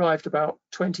species that arrived about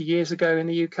 20 years ago in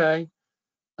the UK,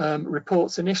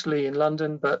 reports initially in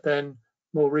London, but then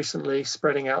more recently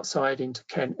spreading outside into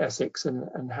Kent, Essex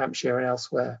and Hampshire and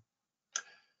elsewhere.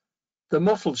 The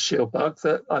mottled shield bug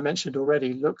that I mentioned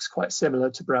already looks quite similar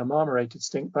to brown marmorated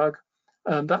stink bug.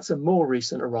 That's a more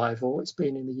recent arrival. It's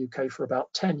been in the UK for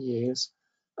about 10 years.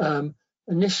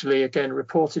 Initially, again,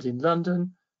 reported in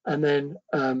London, and then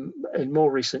in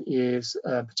more recent years,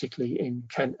 particularly in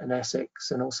Kent and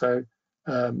Essex, and also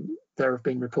there have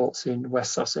been reports in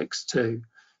West Sussex too.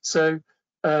 So,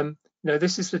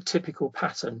 this is the typical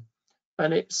pattern.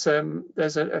 And it's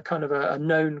there's a kind of a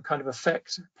known kind of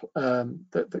effect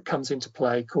that comes into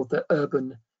play called the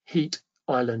urban heat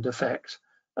island effect,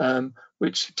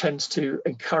 which tends to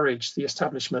encourage the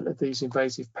establishment of these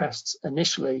invasive pests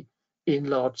initially in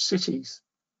large cities.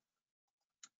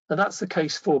 And that's the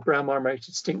case for brown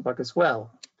marmorated stink bug as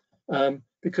well,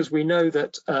 because we know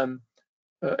that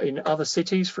in other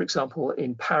cities, for example,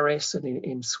 in Paris and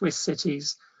in Swiss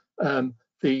cities,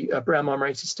 the brown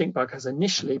marmorated stink bug has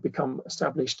initially become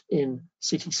established in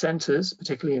city centres,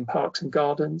 particularly in parks and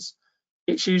gardens.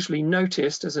 It's usually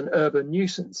noticed as an urban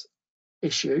nuisance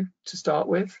issue to start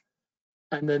with,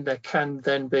 and then there can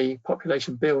then be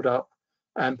population build-up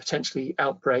and potentially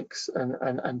outbreaks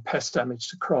and pest damage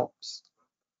to crops.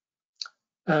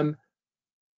 I've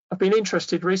been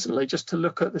interested recently just to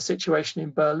look at the situation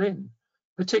in Berlin,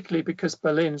 particularly because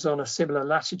Berlin's on a similar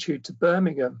latitude to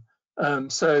Birmingham.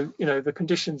 So, the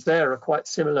conditions there are quite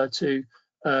similar to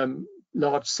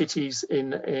large cities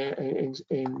in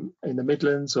the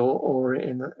Midlands or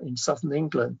in southern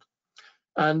England.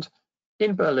 And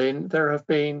in Berlin, there have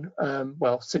been,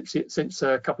 since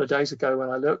a couple of days ago when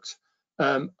I looked,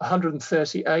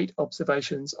 138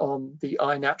 observations on the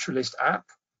iNaturalist app.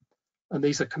 And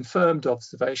these are confirmed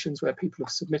observations where people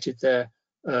have submitted their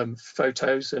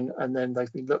photos and then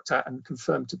they've been looked at and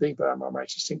confirmed to be brown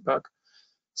marmorated stink bug.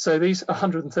 So these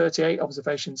 138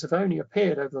 observations have only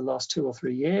appeared over the last 2 or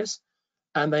 3 years,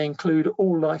 and they include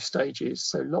all life stages,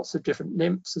 so lots of different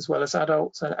nymphs as well as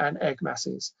adults and egg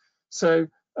masses. So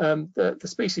the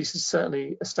species is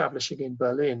certainly establishing in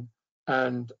Berlin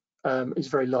and is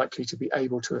very likely to be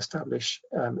able to establish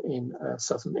in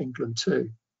southern England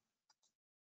too.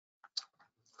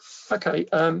 Okay,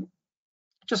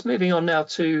 just moving on now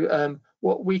to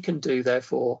what we can do,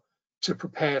 therefore, to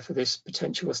prepare for this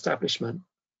potential establishment.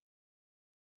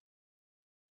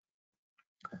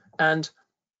 And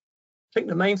I think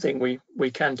the main thing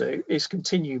we can do is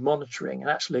continue monitoring and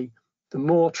actually the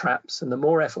more traps and the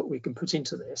more effort we can put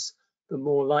into this, the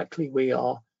more likely we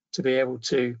are to be able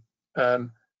to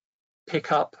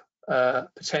pick up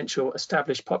potential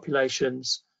established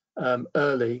populations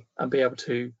early and be able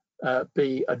to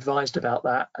be advised about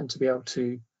that and to be able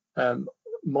to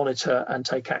monitor and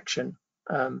take action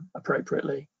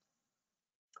appropriately.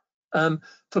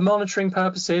 For monitoring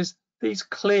purposes, these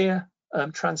clear,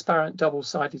 transparent,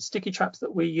 double-sided sticky traps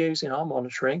that we use in our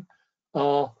monitoring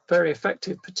are very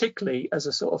effective, particularly as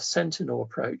a sort of sentinel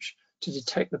approach to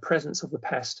detect the presence of the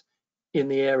pest in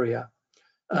the area.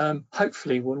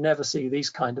 Hopefully, we'll never see these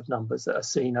kind of numbers that are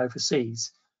seen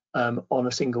overseas on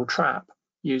a single trap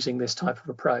using this type of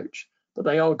approach, but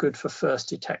they are good for first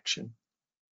detection.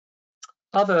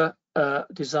 Other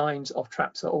designs of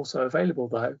traps are also available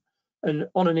though, and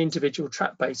on an individual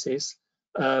trap basis,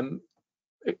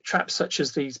 traps such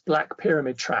as these black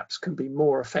pyramid traps can be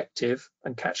more effective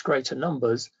and catch greater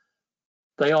numbers.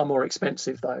 They are more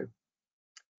expensive though.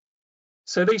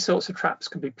 So these sorts of traps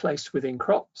can be placed within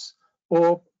crops,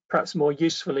 or perhaps more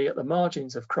usefully at the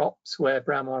margins of crops where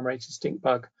brown marmorated stink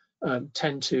bug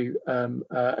tend to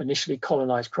initially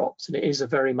colonize crops, and it is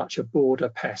very much a border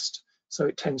pest. So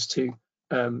it tends to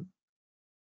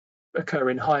occur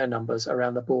in higher numbers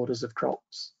around the borders of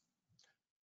crops.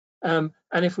 And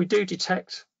if we do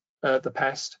detect the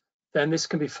pest, then this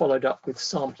can be followed up with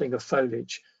sampling of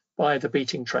foliage by the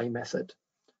beating tray method.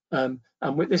 And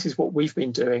this is what we've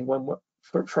been doing when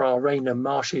for our Rainham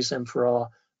marshes and for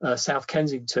our South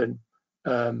Kensington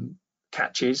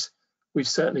catches. We've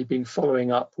certainly been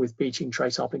following up with beating tray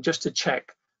sampling just to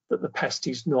check that the pest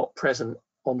is not present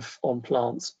on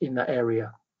plants in that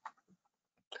area.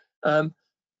 And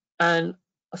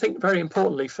I think very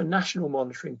importantly for national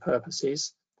monitoring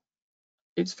purposes,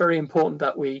 it's very important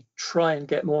that we try and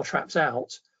get more traps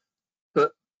out,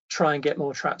 but try and get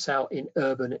more traps out in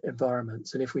urban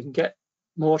environments. And if we can get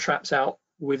more traps out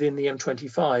within the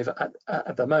M25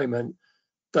 at the moment,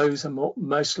 those are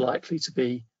most likely to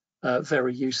be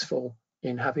very useful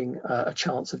in having a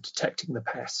chance of detecting the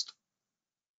pest.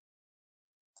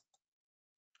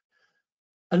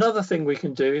 Another thing we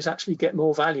can do is actually get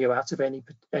more value out of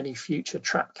any future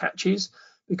trap catches,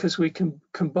 because we can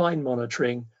combine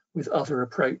monitoring with other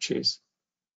approaches.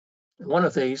 One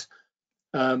of these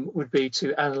would be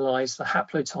to analyze the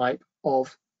haplotype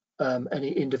of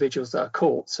any individuals that are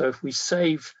caught. So if we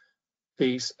save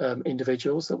these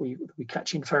individuals that we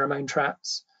catch in pheromone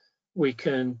traps, we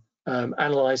can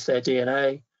analyze their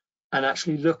DNA and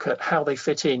actually look at how they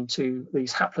fit into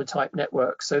these haplotype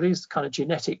networks. So these kind of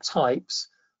genetic types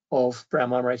of brown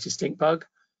marmorated stink bug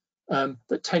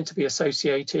that tend to be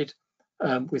associated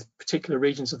with particular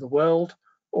regions of the world,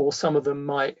 or some of them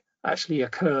might actually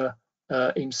occur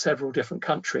in several different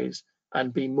countries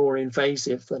and be more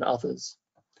invasive than others.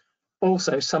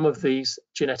 Also, some of these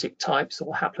genetic types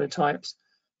or haplotypes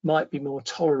might be more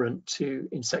tolerant to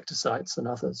insecticides than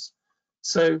others.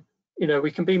 So, you know,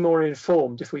 we can be more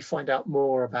informed if we find out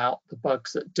more about the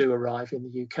bugs that do arrive in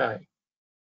the UK.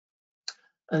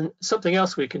 And something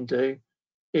else we can do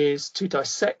is to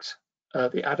dissect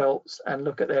the adults and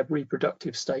look at their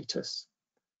reproductive status.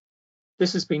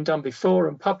 This has been done before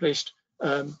and published,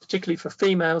 particularly for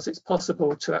females. It's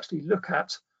possible to actually look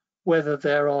at whether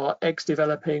there are eggs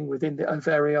developing within the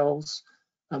ovarioles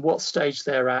and what stage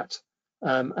they're at.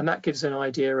 And that gives an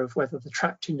idea of whether the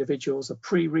trapped individuals are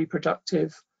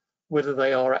pre-reproductive, whether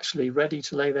they are actually ready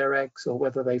to lay their eggs, or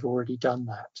whether they've already done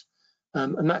that.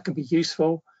 And that can be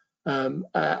useful and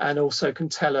also can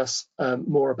tell us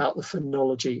more about the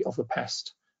phenology of the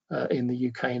pest in the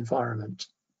UK environment.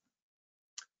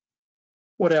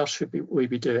 What else should we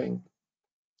be doing?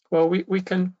 Well, we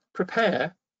can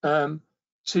prepare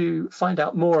to find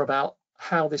out more about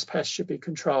how this pest should be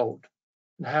controlled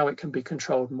and how it can be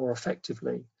controlled more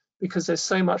effectively, because there's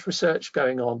so much research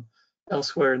going on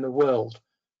elsewhere in the world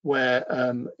where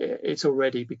it's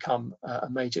already become a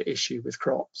major issue with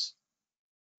crops.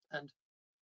 And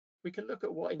we can look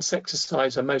at what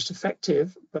insecticides are most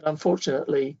effective, but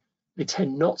unfortunately they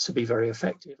tend not to be very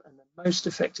effective, and the most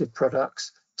effective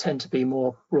products tend to be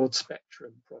more broad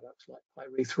spectrum products like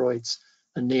pyrethroids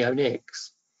and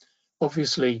neonics,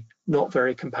 obviously not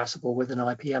very compatible with an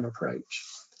IPM approach.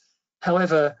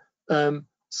 However,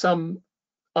 some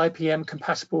IPM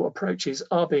compatible approaches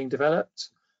are being developed,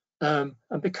 and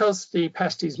because the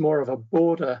pest is more of a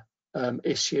border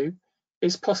issue,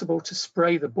 it's possible to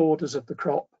spray the borders of the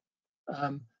crop,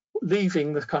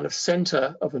 leaving the kind of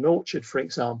center of an orchard, for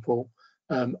example,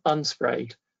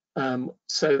 unsprayed.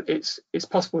 So it's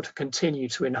possible to continue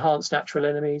to enhance natural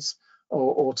enemies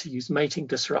or to use mating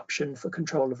disruption for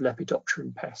control of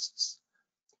lepidopteran pests.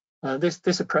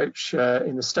 This approach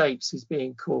in the States is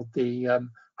being called the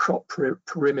crop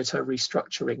perimeter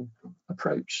restructuring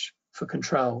approach for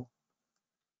control.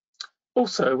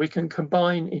 Also, we can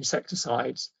combine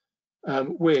insecticides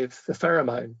with the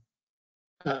pheromone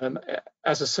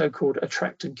as a so-called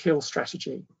attract and kill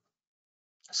strategy.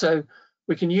 So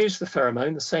we can use the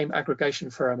pheromone, the same aggregation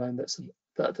pheromone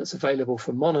that's available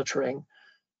for monitoring,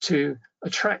 to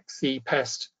attract the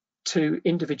pest to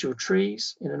individual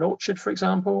trees in an orchard, for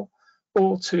example,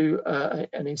 or to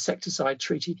an insecticide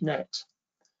treated net.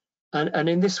 And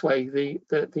in this way,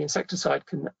 the insecticide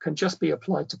can just be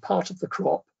applied to part of the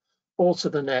crop or to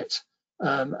the net,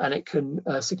 and it can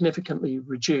significantly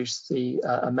reduce the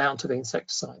amount of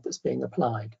insecticide that's being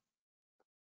applied.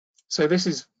 So this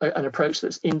is an approach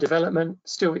that's in development,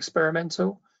 still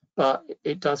experimental, but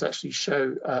it does actually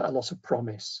show a lot of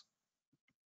promise.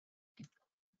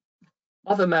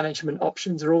 Other management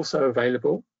options are also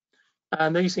available,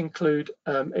 and these include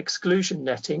exclusion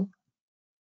netting.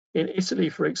 In Italy,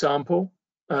 for example,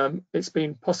 it's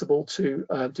been possible to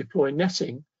deploy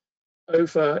netting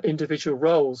over individual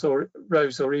rows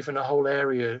or even a whole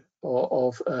area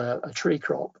of a tree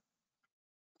crop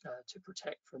to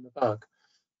protect from the bug.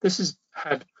 This has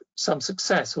had some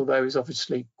success, although is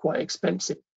obviously quite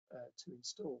expensive to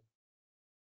install.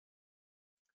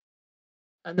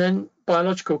 And then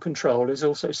biological control is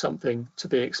also something to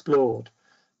be explored.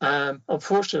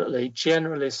 Unfortunately,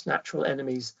 generalist natural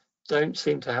enemies don't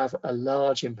seem to have a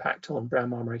large impact on brown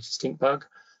marmorated stink bug,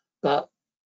 but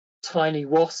tiny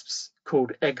wasps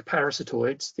called egg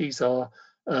parasitoids, these are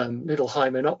little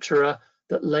hymenoptera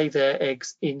that lay their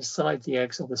eggs inside the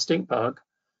eggs of the stink bug.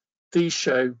 These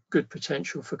show good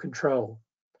potential for control.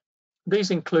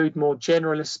 These include more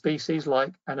generalist species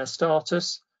like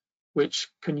Anastatus, which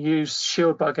can use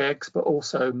shield bug eggs, but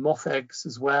also moth eggs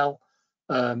as well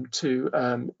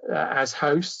as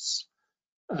hosts.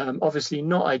 Obviously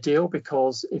not ideal,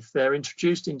 because if they're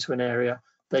introduced into an area,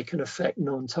 they can affect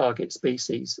non-target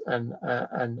species and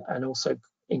also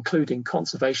including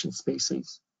conservation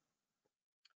species.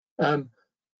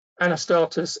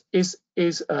 Anastatus is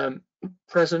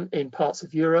present in parts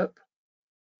of Europe.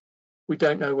 We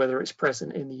don't know whether it's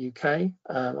present in the UK.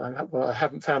 I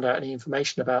haven't found out any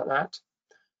information about that.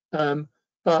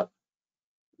 But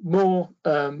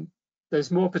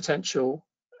there's more potential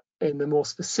in the more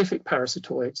specific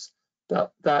parasitoids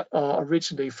that are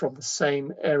originally from the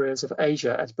same areas of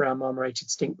Asia as brown marmorated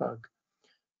stink bug.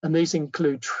 And these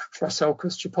include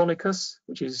Trassulcus japonicus,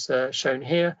 which is shown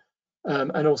here,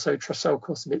 and also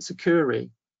Trassulcus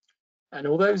mitsukuri. And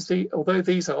although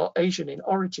these are Asian in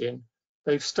origin,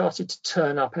 they've started to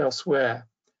turn up elsewhere.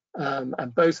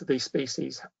 And both of these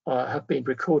species have been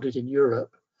recorded in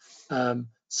Europe.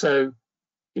 So,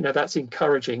 you know, that's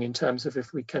encouraging in terms of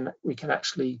if we can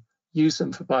actually use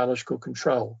them for biological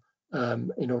control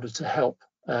in order to help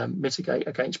mitigate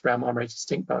against brown marmorated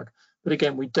stink bug. But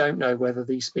again, we don't know whether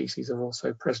these species are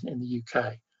also present in the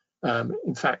UK.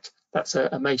 In fact, that's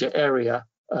a major area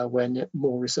where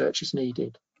more research is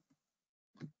needed.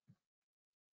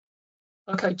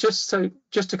 Okay, just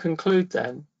to conclude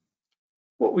then,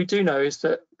 what we do know is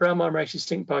that brown marmorated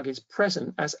stink bug is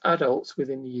present as adults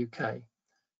within the UK.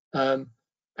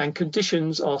 And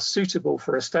conditions are suitable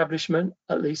for establishment,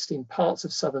 at least in parts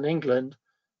of southern England,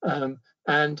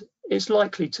 and it's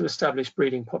likely to establish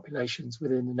breeding populations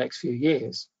within the next few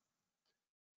years.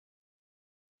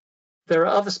 There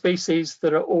are other species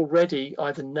that are already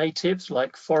either natives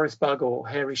like forest bug or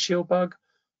hairy shield bug,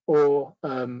 or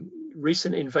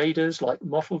recent invaders like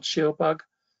mottled shield bug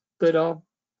that are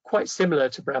quite similar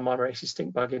to brown marmorated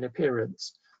stink bug in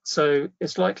appearance. So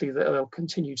it's likely that they'll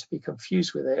continue to be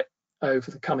confused with it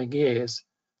over the coming years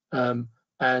and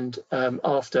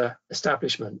after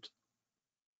establishment.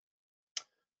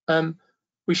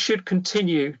 We should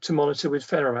continue to monitor with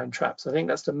pheromone traps. I think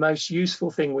that's the most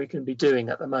useful thing we can be doing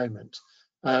at the moment.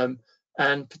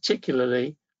 And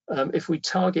particularly if we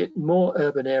target more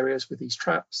urban areas with these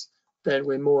traps, then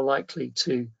we're more likely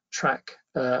to track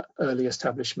early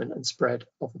establishment and spread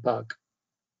of the bug.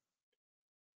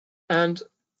 And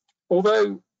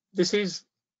although this is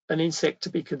an insect to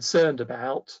be concerned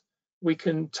about, we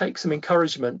can take some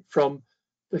encouragement from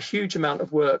the huge amount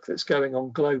of work that's going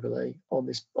on globally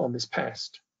on this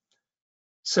pest.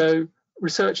 So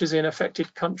researchers in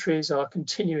affected countries are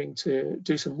continuing to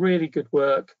do some really good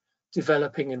work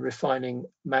developing and refining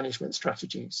management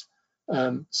strategies.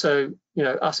 So, you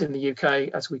know, us in the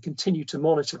UK, as we continue to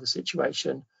monitor the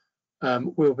situation,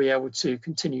 we'll be able to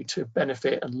continue to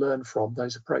benefit and learn from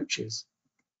those approaches.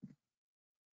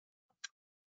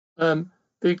 There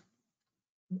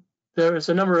is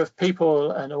a number of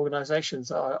people and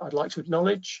organisations I'd like to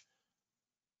acknowledge.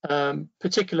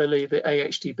 particularly the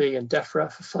AHDB and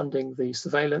DEFRA for funding the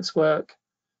surveillance work,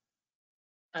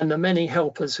 and the many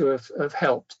helpers who have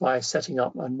helped by setting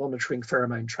up and monitoring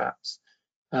pheromone traps.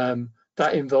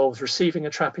 That involves receiving a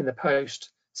trap in the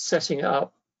post, setting it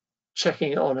up,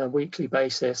 checking it on a weekly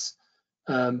basis,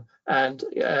 and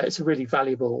it's a really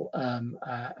valuable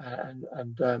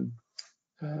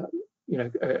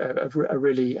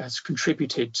really has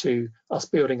contributed to us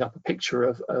building up a picture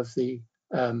of the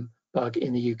bug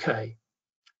in the UK.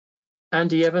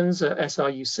 Andy Evans at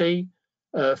SRUC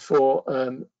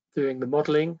for doing the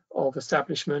modelling of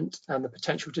establishment and the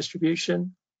potential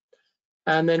distribution.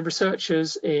 And then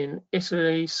researchers in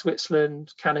Italy,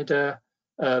 Switzerland, Canada,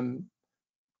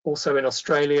 also in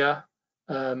Australia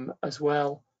as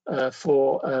well,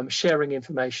 for sharing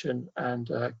information and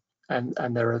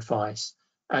their advice.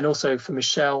 And also for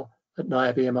Michelle at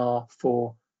NIAB EMR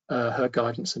for her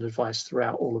guidance and advice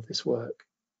throughout all of this work.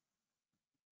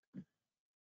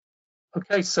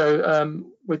 Okay, so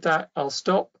with that, I'll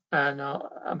stop, and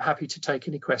I'm happy to take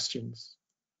any questions.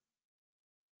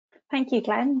 Thank you,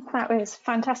 Glenn. That was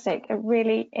fantastic. A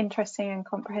really interesting and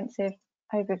comprehensive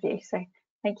overview. So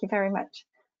thank you very much.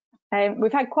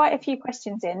 We've had quite a few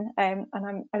questions in, and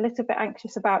I'm a little bit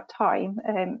anxious about time.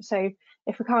 So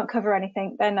if we can't cover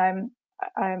anything, then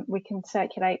we can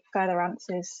circulate further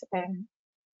answers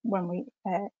when we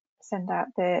send out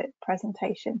the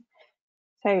presentation.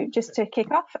 So just to kick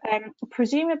off,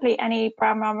 presumably any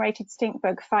brown marmorated stink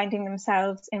bug finding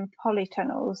themselves in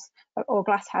polytunnels or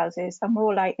glass houses are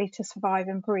more likely to survive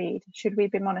and breed. Should we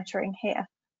be monitoring here?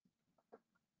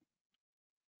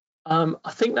 I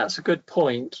think that's a good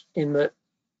point, in that,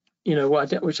 you know,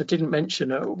 which I didn't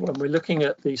mention, when we're looking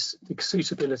at the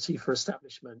suitability for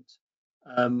establishment,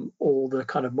 all the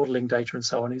kind of modelling data and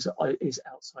so on is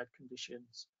outside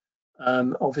conditions.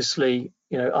 Obviously,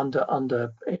 you know,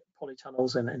 under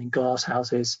polytunnels and in glass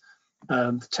houses,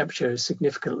 the temperature is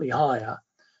significantly higher,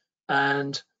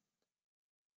 and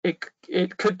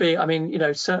it could be, I mean, you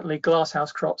know, certainly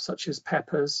glasshouse crops such as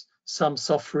peppers, some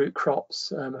soft fruit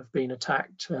crops have been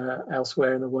attacked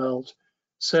elsewhere in the world.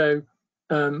 So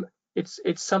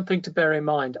it's something to bear in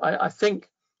mind. I think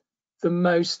the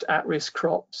most at-risk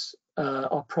crops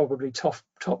are probably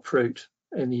top fruit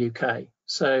in the UK.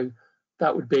 So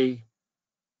that would be,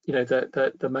 you know,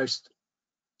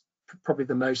 probably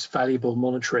the most valuable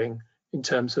monitoring in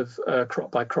terms of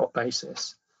crop by crop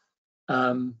basis.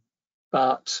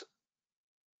 But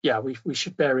yeah, we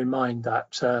should bear in mind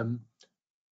that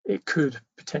it could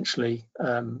potentially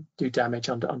do damage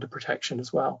under protection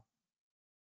as well.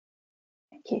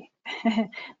 Thank you.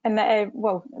 And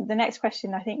well, the next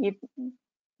question I think you've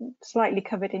slightly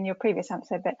covered in your previous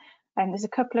answer, but there's a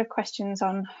couple of questions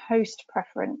on host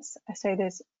preference. So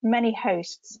there's many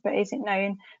hosts, but is it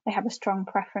known they have a strong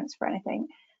preference for anything?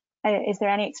 Is there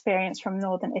any experience from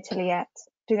northern Italy yet?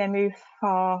 Do they move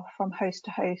far from host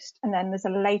to host? And then there's a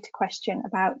later question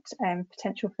about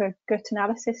potential for gut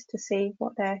analysis to see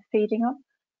what they're feeding on.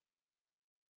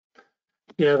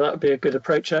 Yeah, that would be a good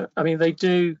approach. I mean, they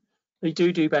do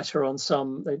better on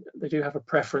some. They do have a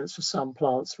preference for some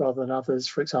plants rather than others.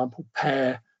 For example,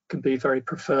 pear can be very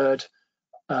preferred.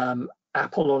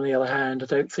 Apple, on the other hand, I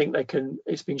don't think they can.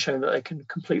 It's been shown that they can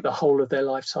complete the whole of their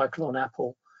life cycle on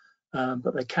apple,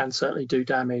 but they can certainly do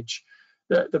damage.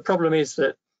 The problem is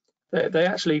that they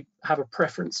actually have a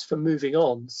preference for moving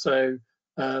on, so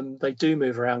they do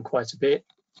move around quite a bit.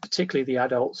 Particularly the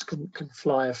adults can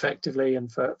fly effectively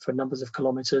and for numbers of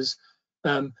kilometres.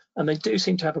 And they do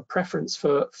seem to have a preference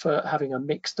for having a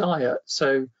mixed diet.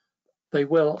 So they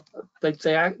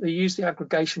use the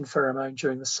aggregation pheromone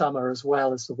during the summer as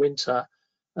well as the winter,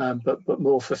 but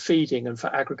more for feeding and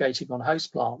for aggregating on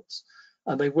host plants.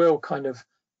 And they will kind of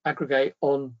aggregate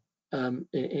on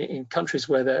in countries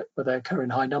where they occur in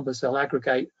high numbers. They'll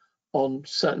aggregate on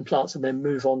certain plants and then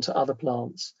move on to other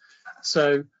plants.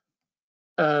 So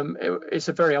it's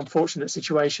a very unfortunate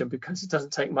situation because it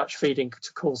doesn't take much feeding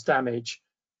to cause damage,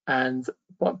 and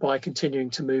by continuing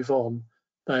to move on,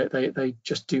 they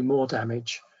just do more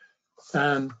damage.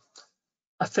 I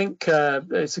think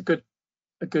it's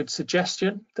a good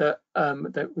suggestion that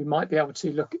we might be able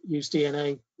to use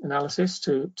DNA analysis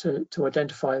to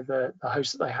identify the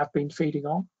host that they have been feeding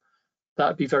on. That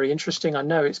would be very interesting. I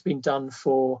know it's been done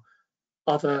for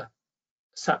other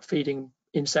sap feeding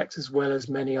insects as well as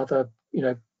many other, you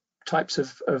know, types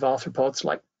of arthropods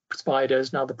like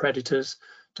spiders and other predators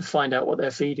to find out what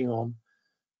they're feeding on.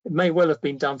 It may well have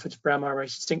been done for brown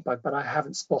marmorated stink bug, but I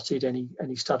haven't spotted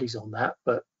any studies on that,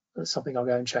 but that's something I'll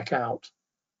go and check out.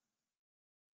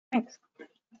 Thanks.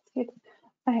 That's good.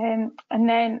 And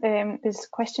then there's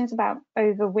questions about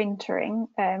overwintering.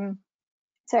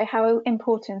 So how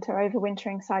important are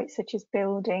overwintering sites such as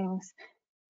buildings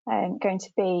going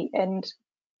to be, and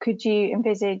could you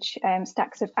envisage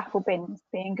stacks of apple bins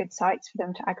being good sites for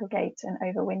them to aggregate and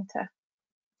overwinter?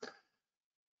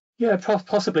 Yeah,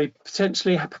 possibly,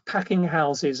 potentially packing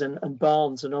houses and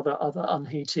barns and other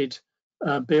unheated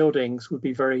buildings would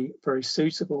be very, very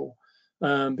suitable,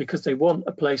 because they want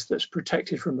a place that's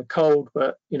protected from the cold,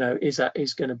 but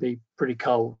is going to be pretty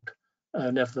cold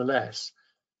nevertheless.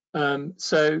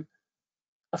 So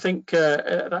I think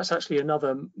that's actually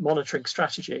another monitoring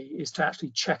strategy, is to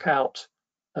actually check out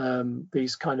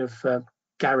these kind of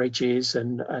garages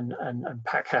and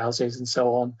pack houses and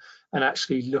so on, and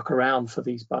actually look around for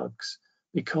these bugs,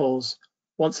 because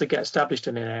once they get established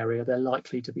in an area, they're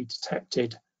likely to be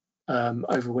detected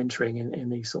overwintering in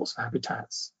these sorts of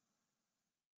habitats.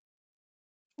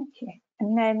 Thank you.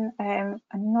 And then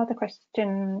another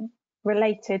question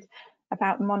related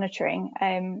about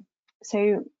monitoring.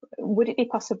 So would it be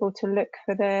possible to look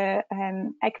for the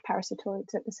egg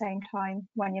parasitoids at the same time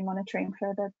when you're monitoring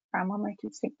for the brown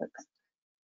marmorated stink bugs?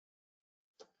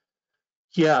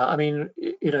 Yeah, I mean,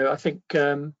 I think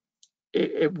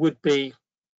it would be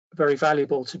very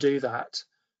valuable to do that.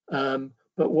 But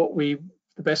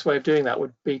the best way of doing that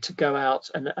would be to go out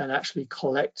and actually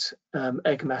collect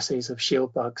egg masses of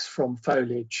shield bugs from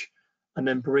foliage, and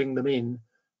then bring them in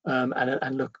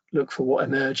and look for what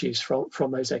emerges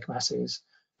from those egg masses.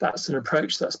 That's an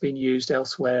approach that's been used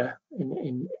elsewhere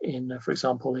in for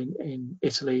example, in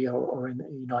Italy or in the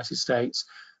United States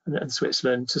and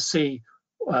Switzerland, to see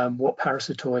what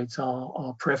parasitoids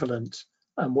are prevalent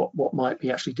and what might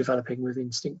be actually developing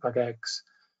within stink bug eggs.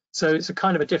 So it's a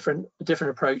kind of a different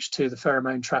approach to the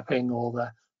pheromone trapping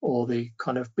or the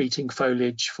kind of beating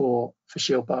foliage for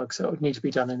shield bugs. So it would need to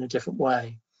be done in a different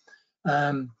way.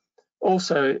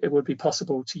 Also, it would be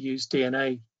possible to use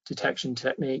DNA detection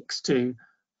techniques to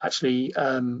actually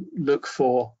look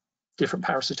for different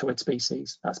parasitoid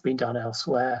species. That's been done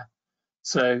elsewhere.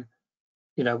 So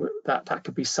that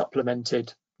could be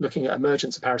supplemented. Looking at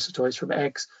emergence of parasitoids from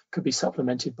eggs could be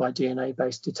supplemented by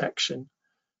DNA-based detection.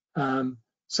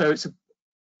 So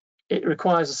it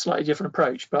requires a slightly different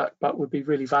approach, but would be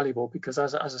really valuable, because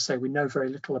as I say, we know very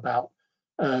little about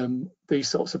these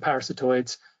sorts of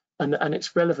parasitoids, and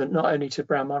it's relevant not only to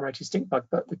brown marmorated stink bug,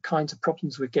 but the kinds of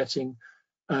problems we're getting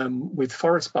with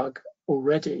forest bug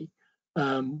already.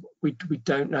 We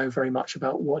don't know very much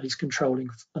about what is controlling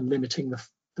and limiting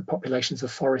the populations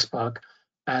of forest bug,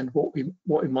 and what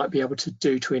we might be able to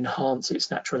do to enhance its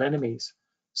natural enemies.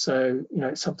 So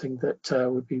it's something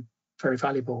that would be very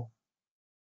valuable.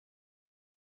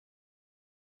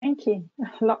 Thank you.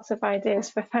 Lots of ideas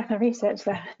for further research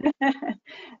there.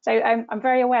 So I'm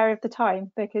very aware of the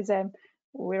time, because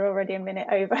we're already a minute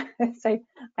over. So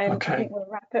Okay. I think we'll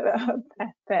wrap it up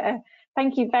there. But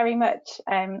thank you very much,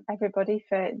 everybody,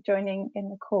 for joining in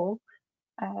the call.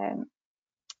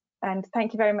 And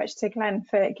thank you very much to Glen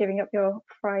for giving up your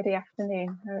Friday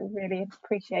afternoon. I really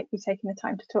appreciate you taking the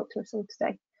time to talk to us all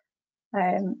today.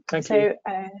 Thank you.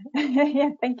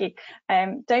 Yeah, thank you.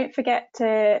 Don't forget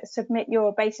to submit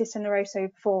your Basis and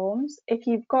Noroso forms. If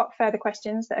you've got further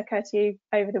questions that occur to you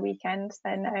over the weekend,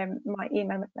 then my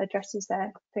email address is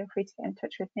there. Feel free to get in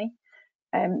touch with me.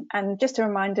 And just a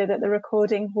reminder that the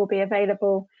recording will be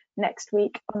available next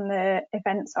week on the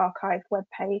Events Archive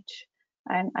webpage,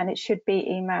 and it should be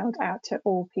emailed out to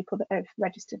all people that have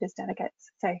registered as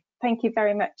delegates. So thank you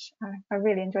very much. I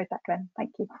really enjoyed that, Glen.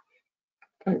 Thank you.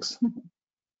 Thanks.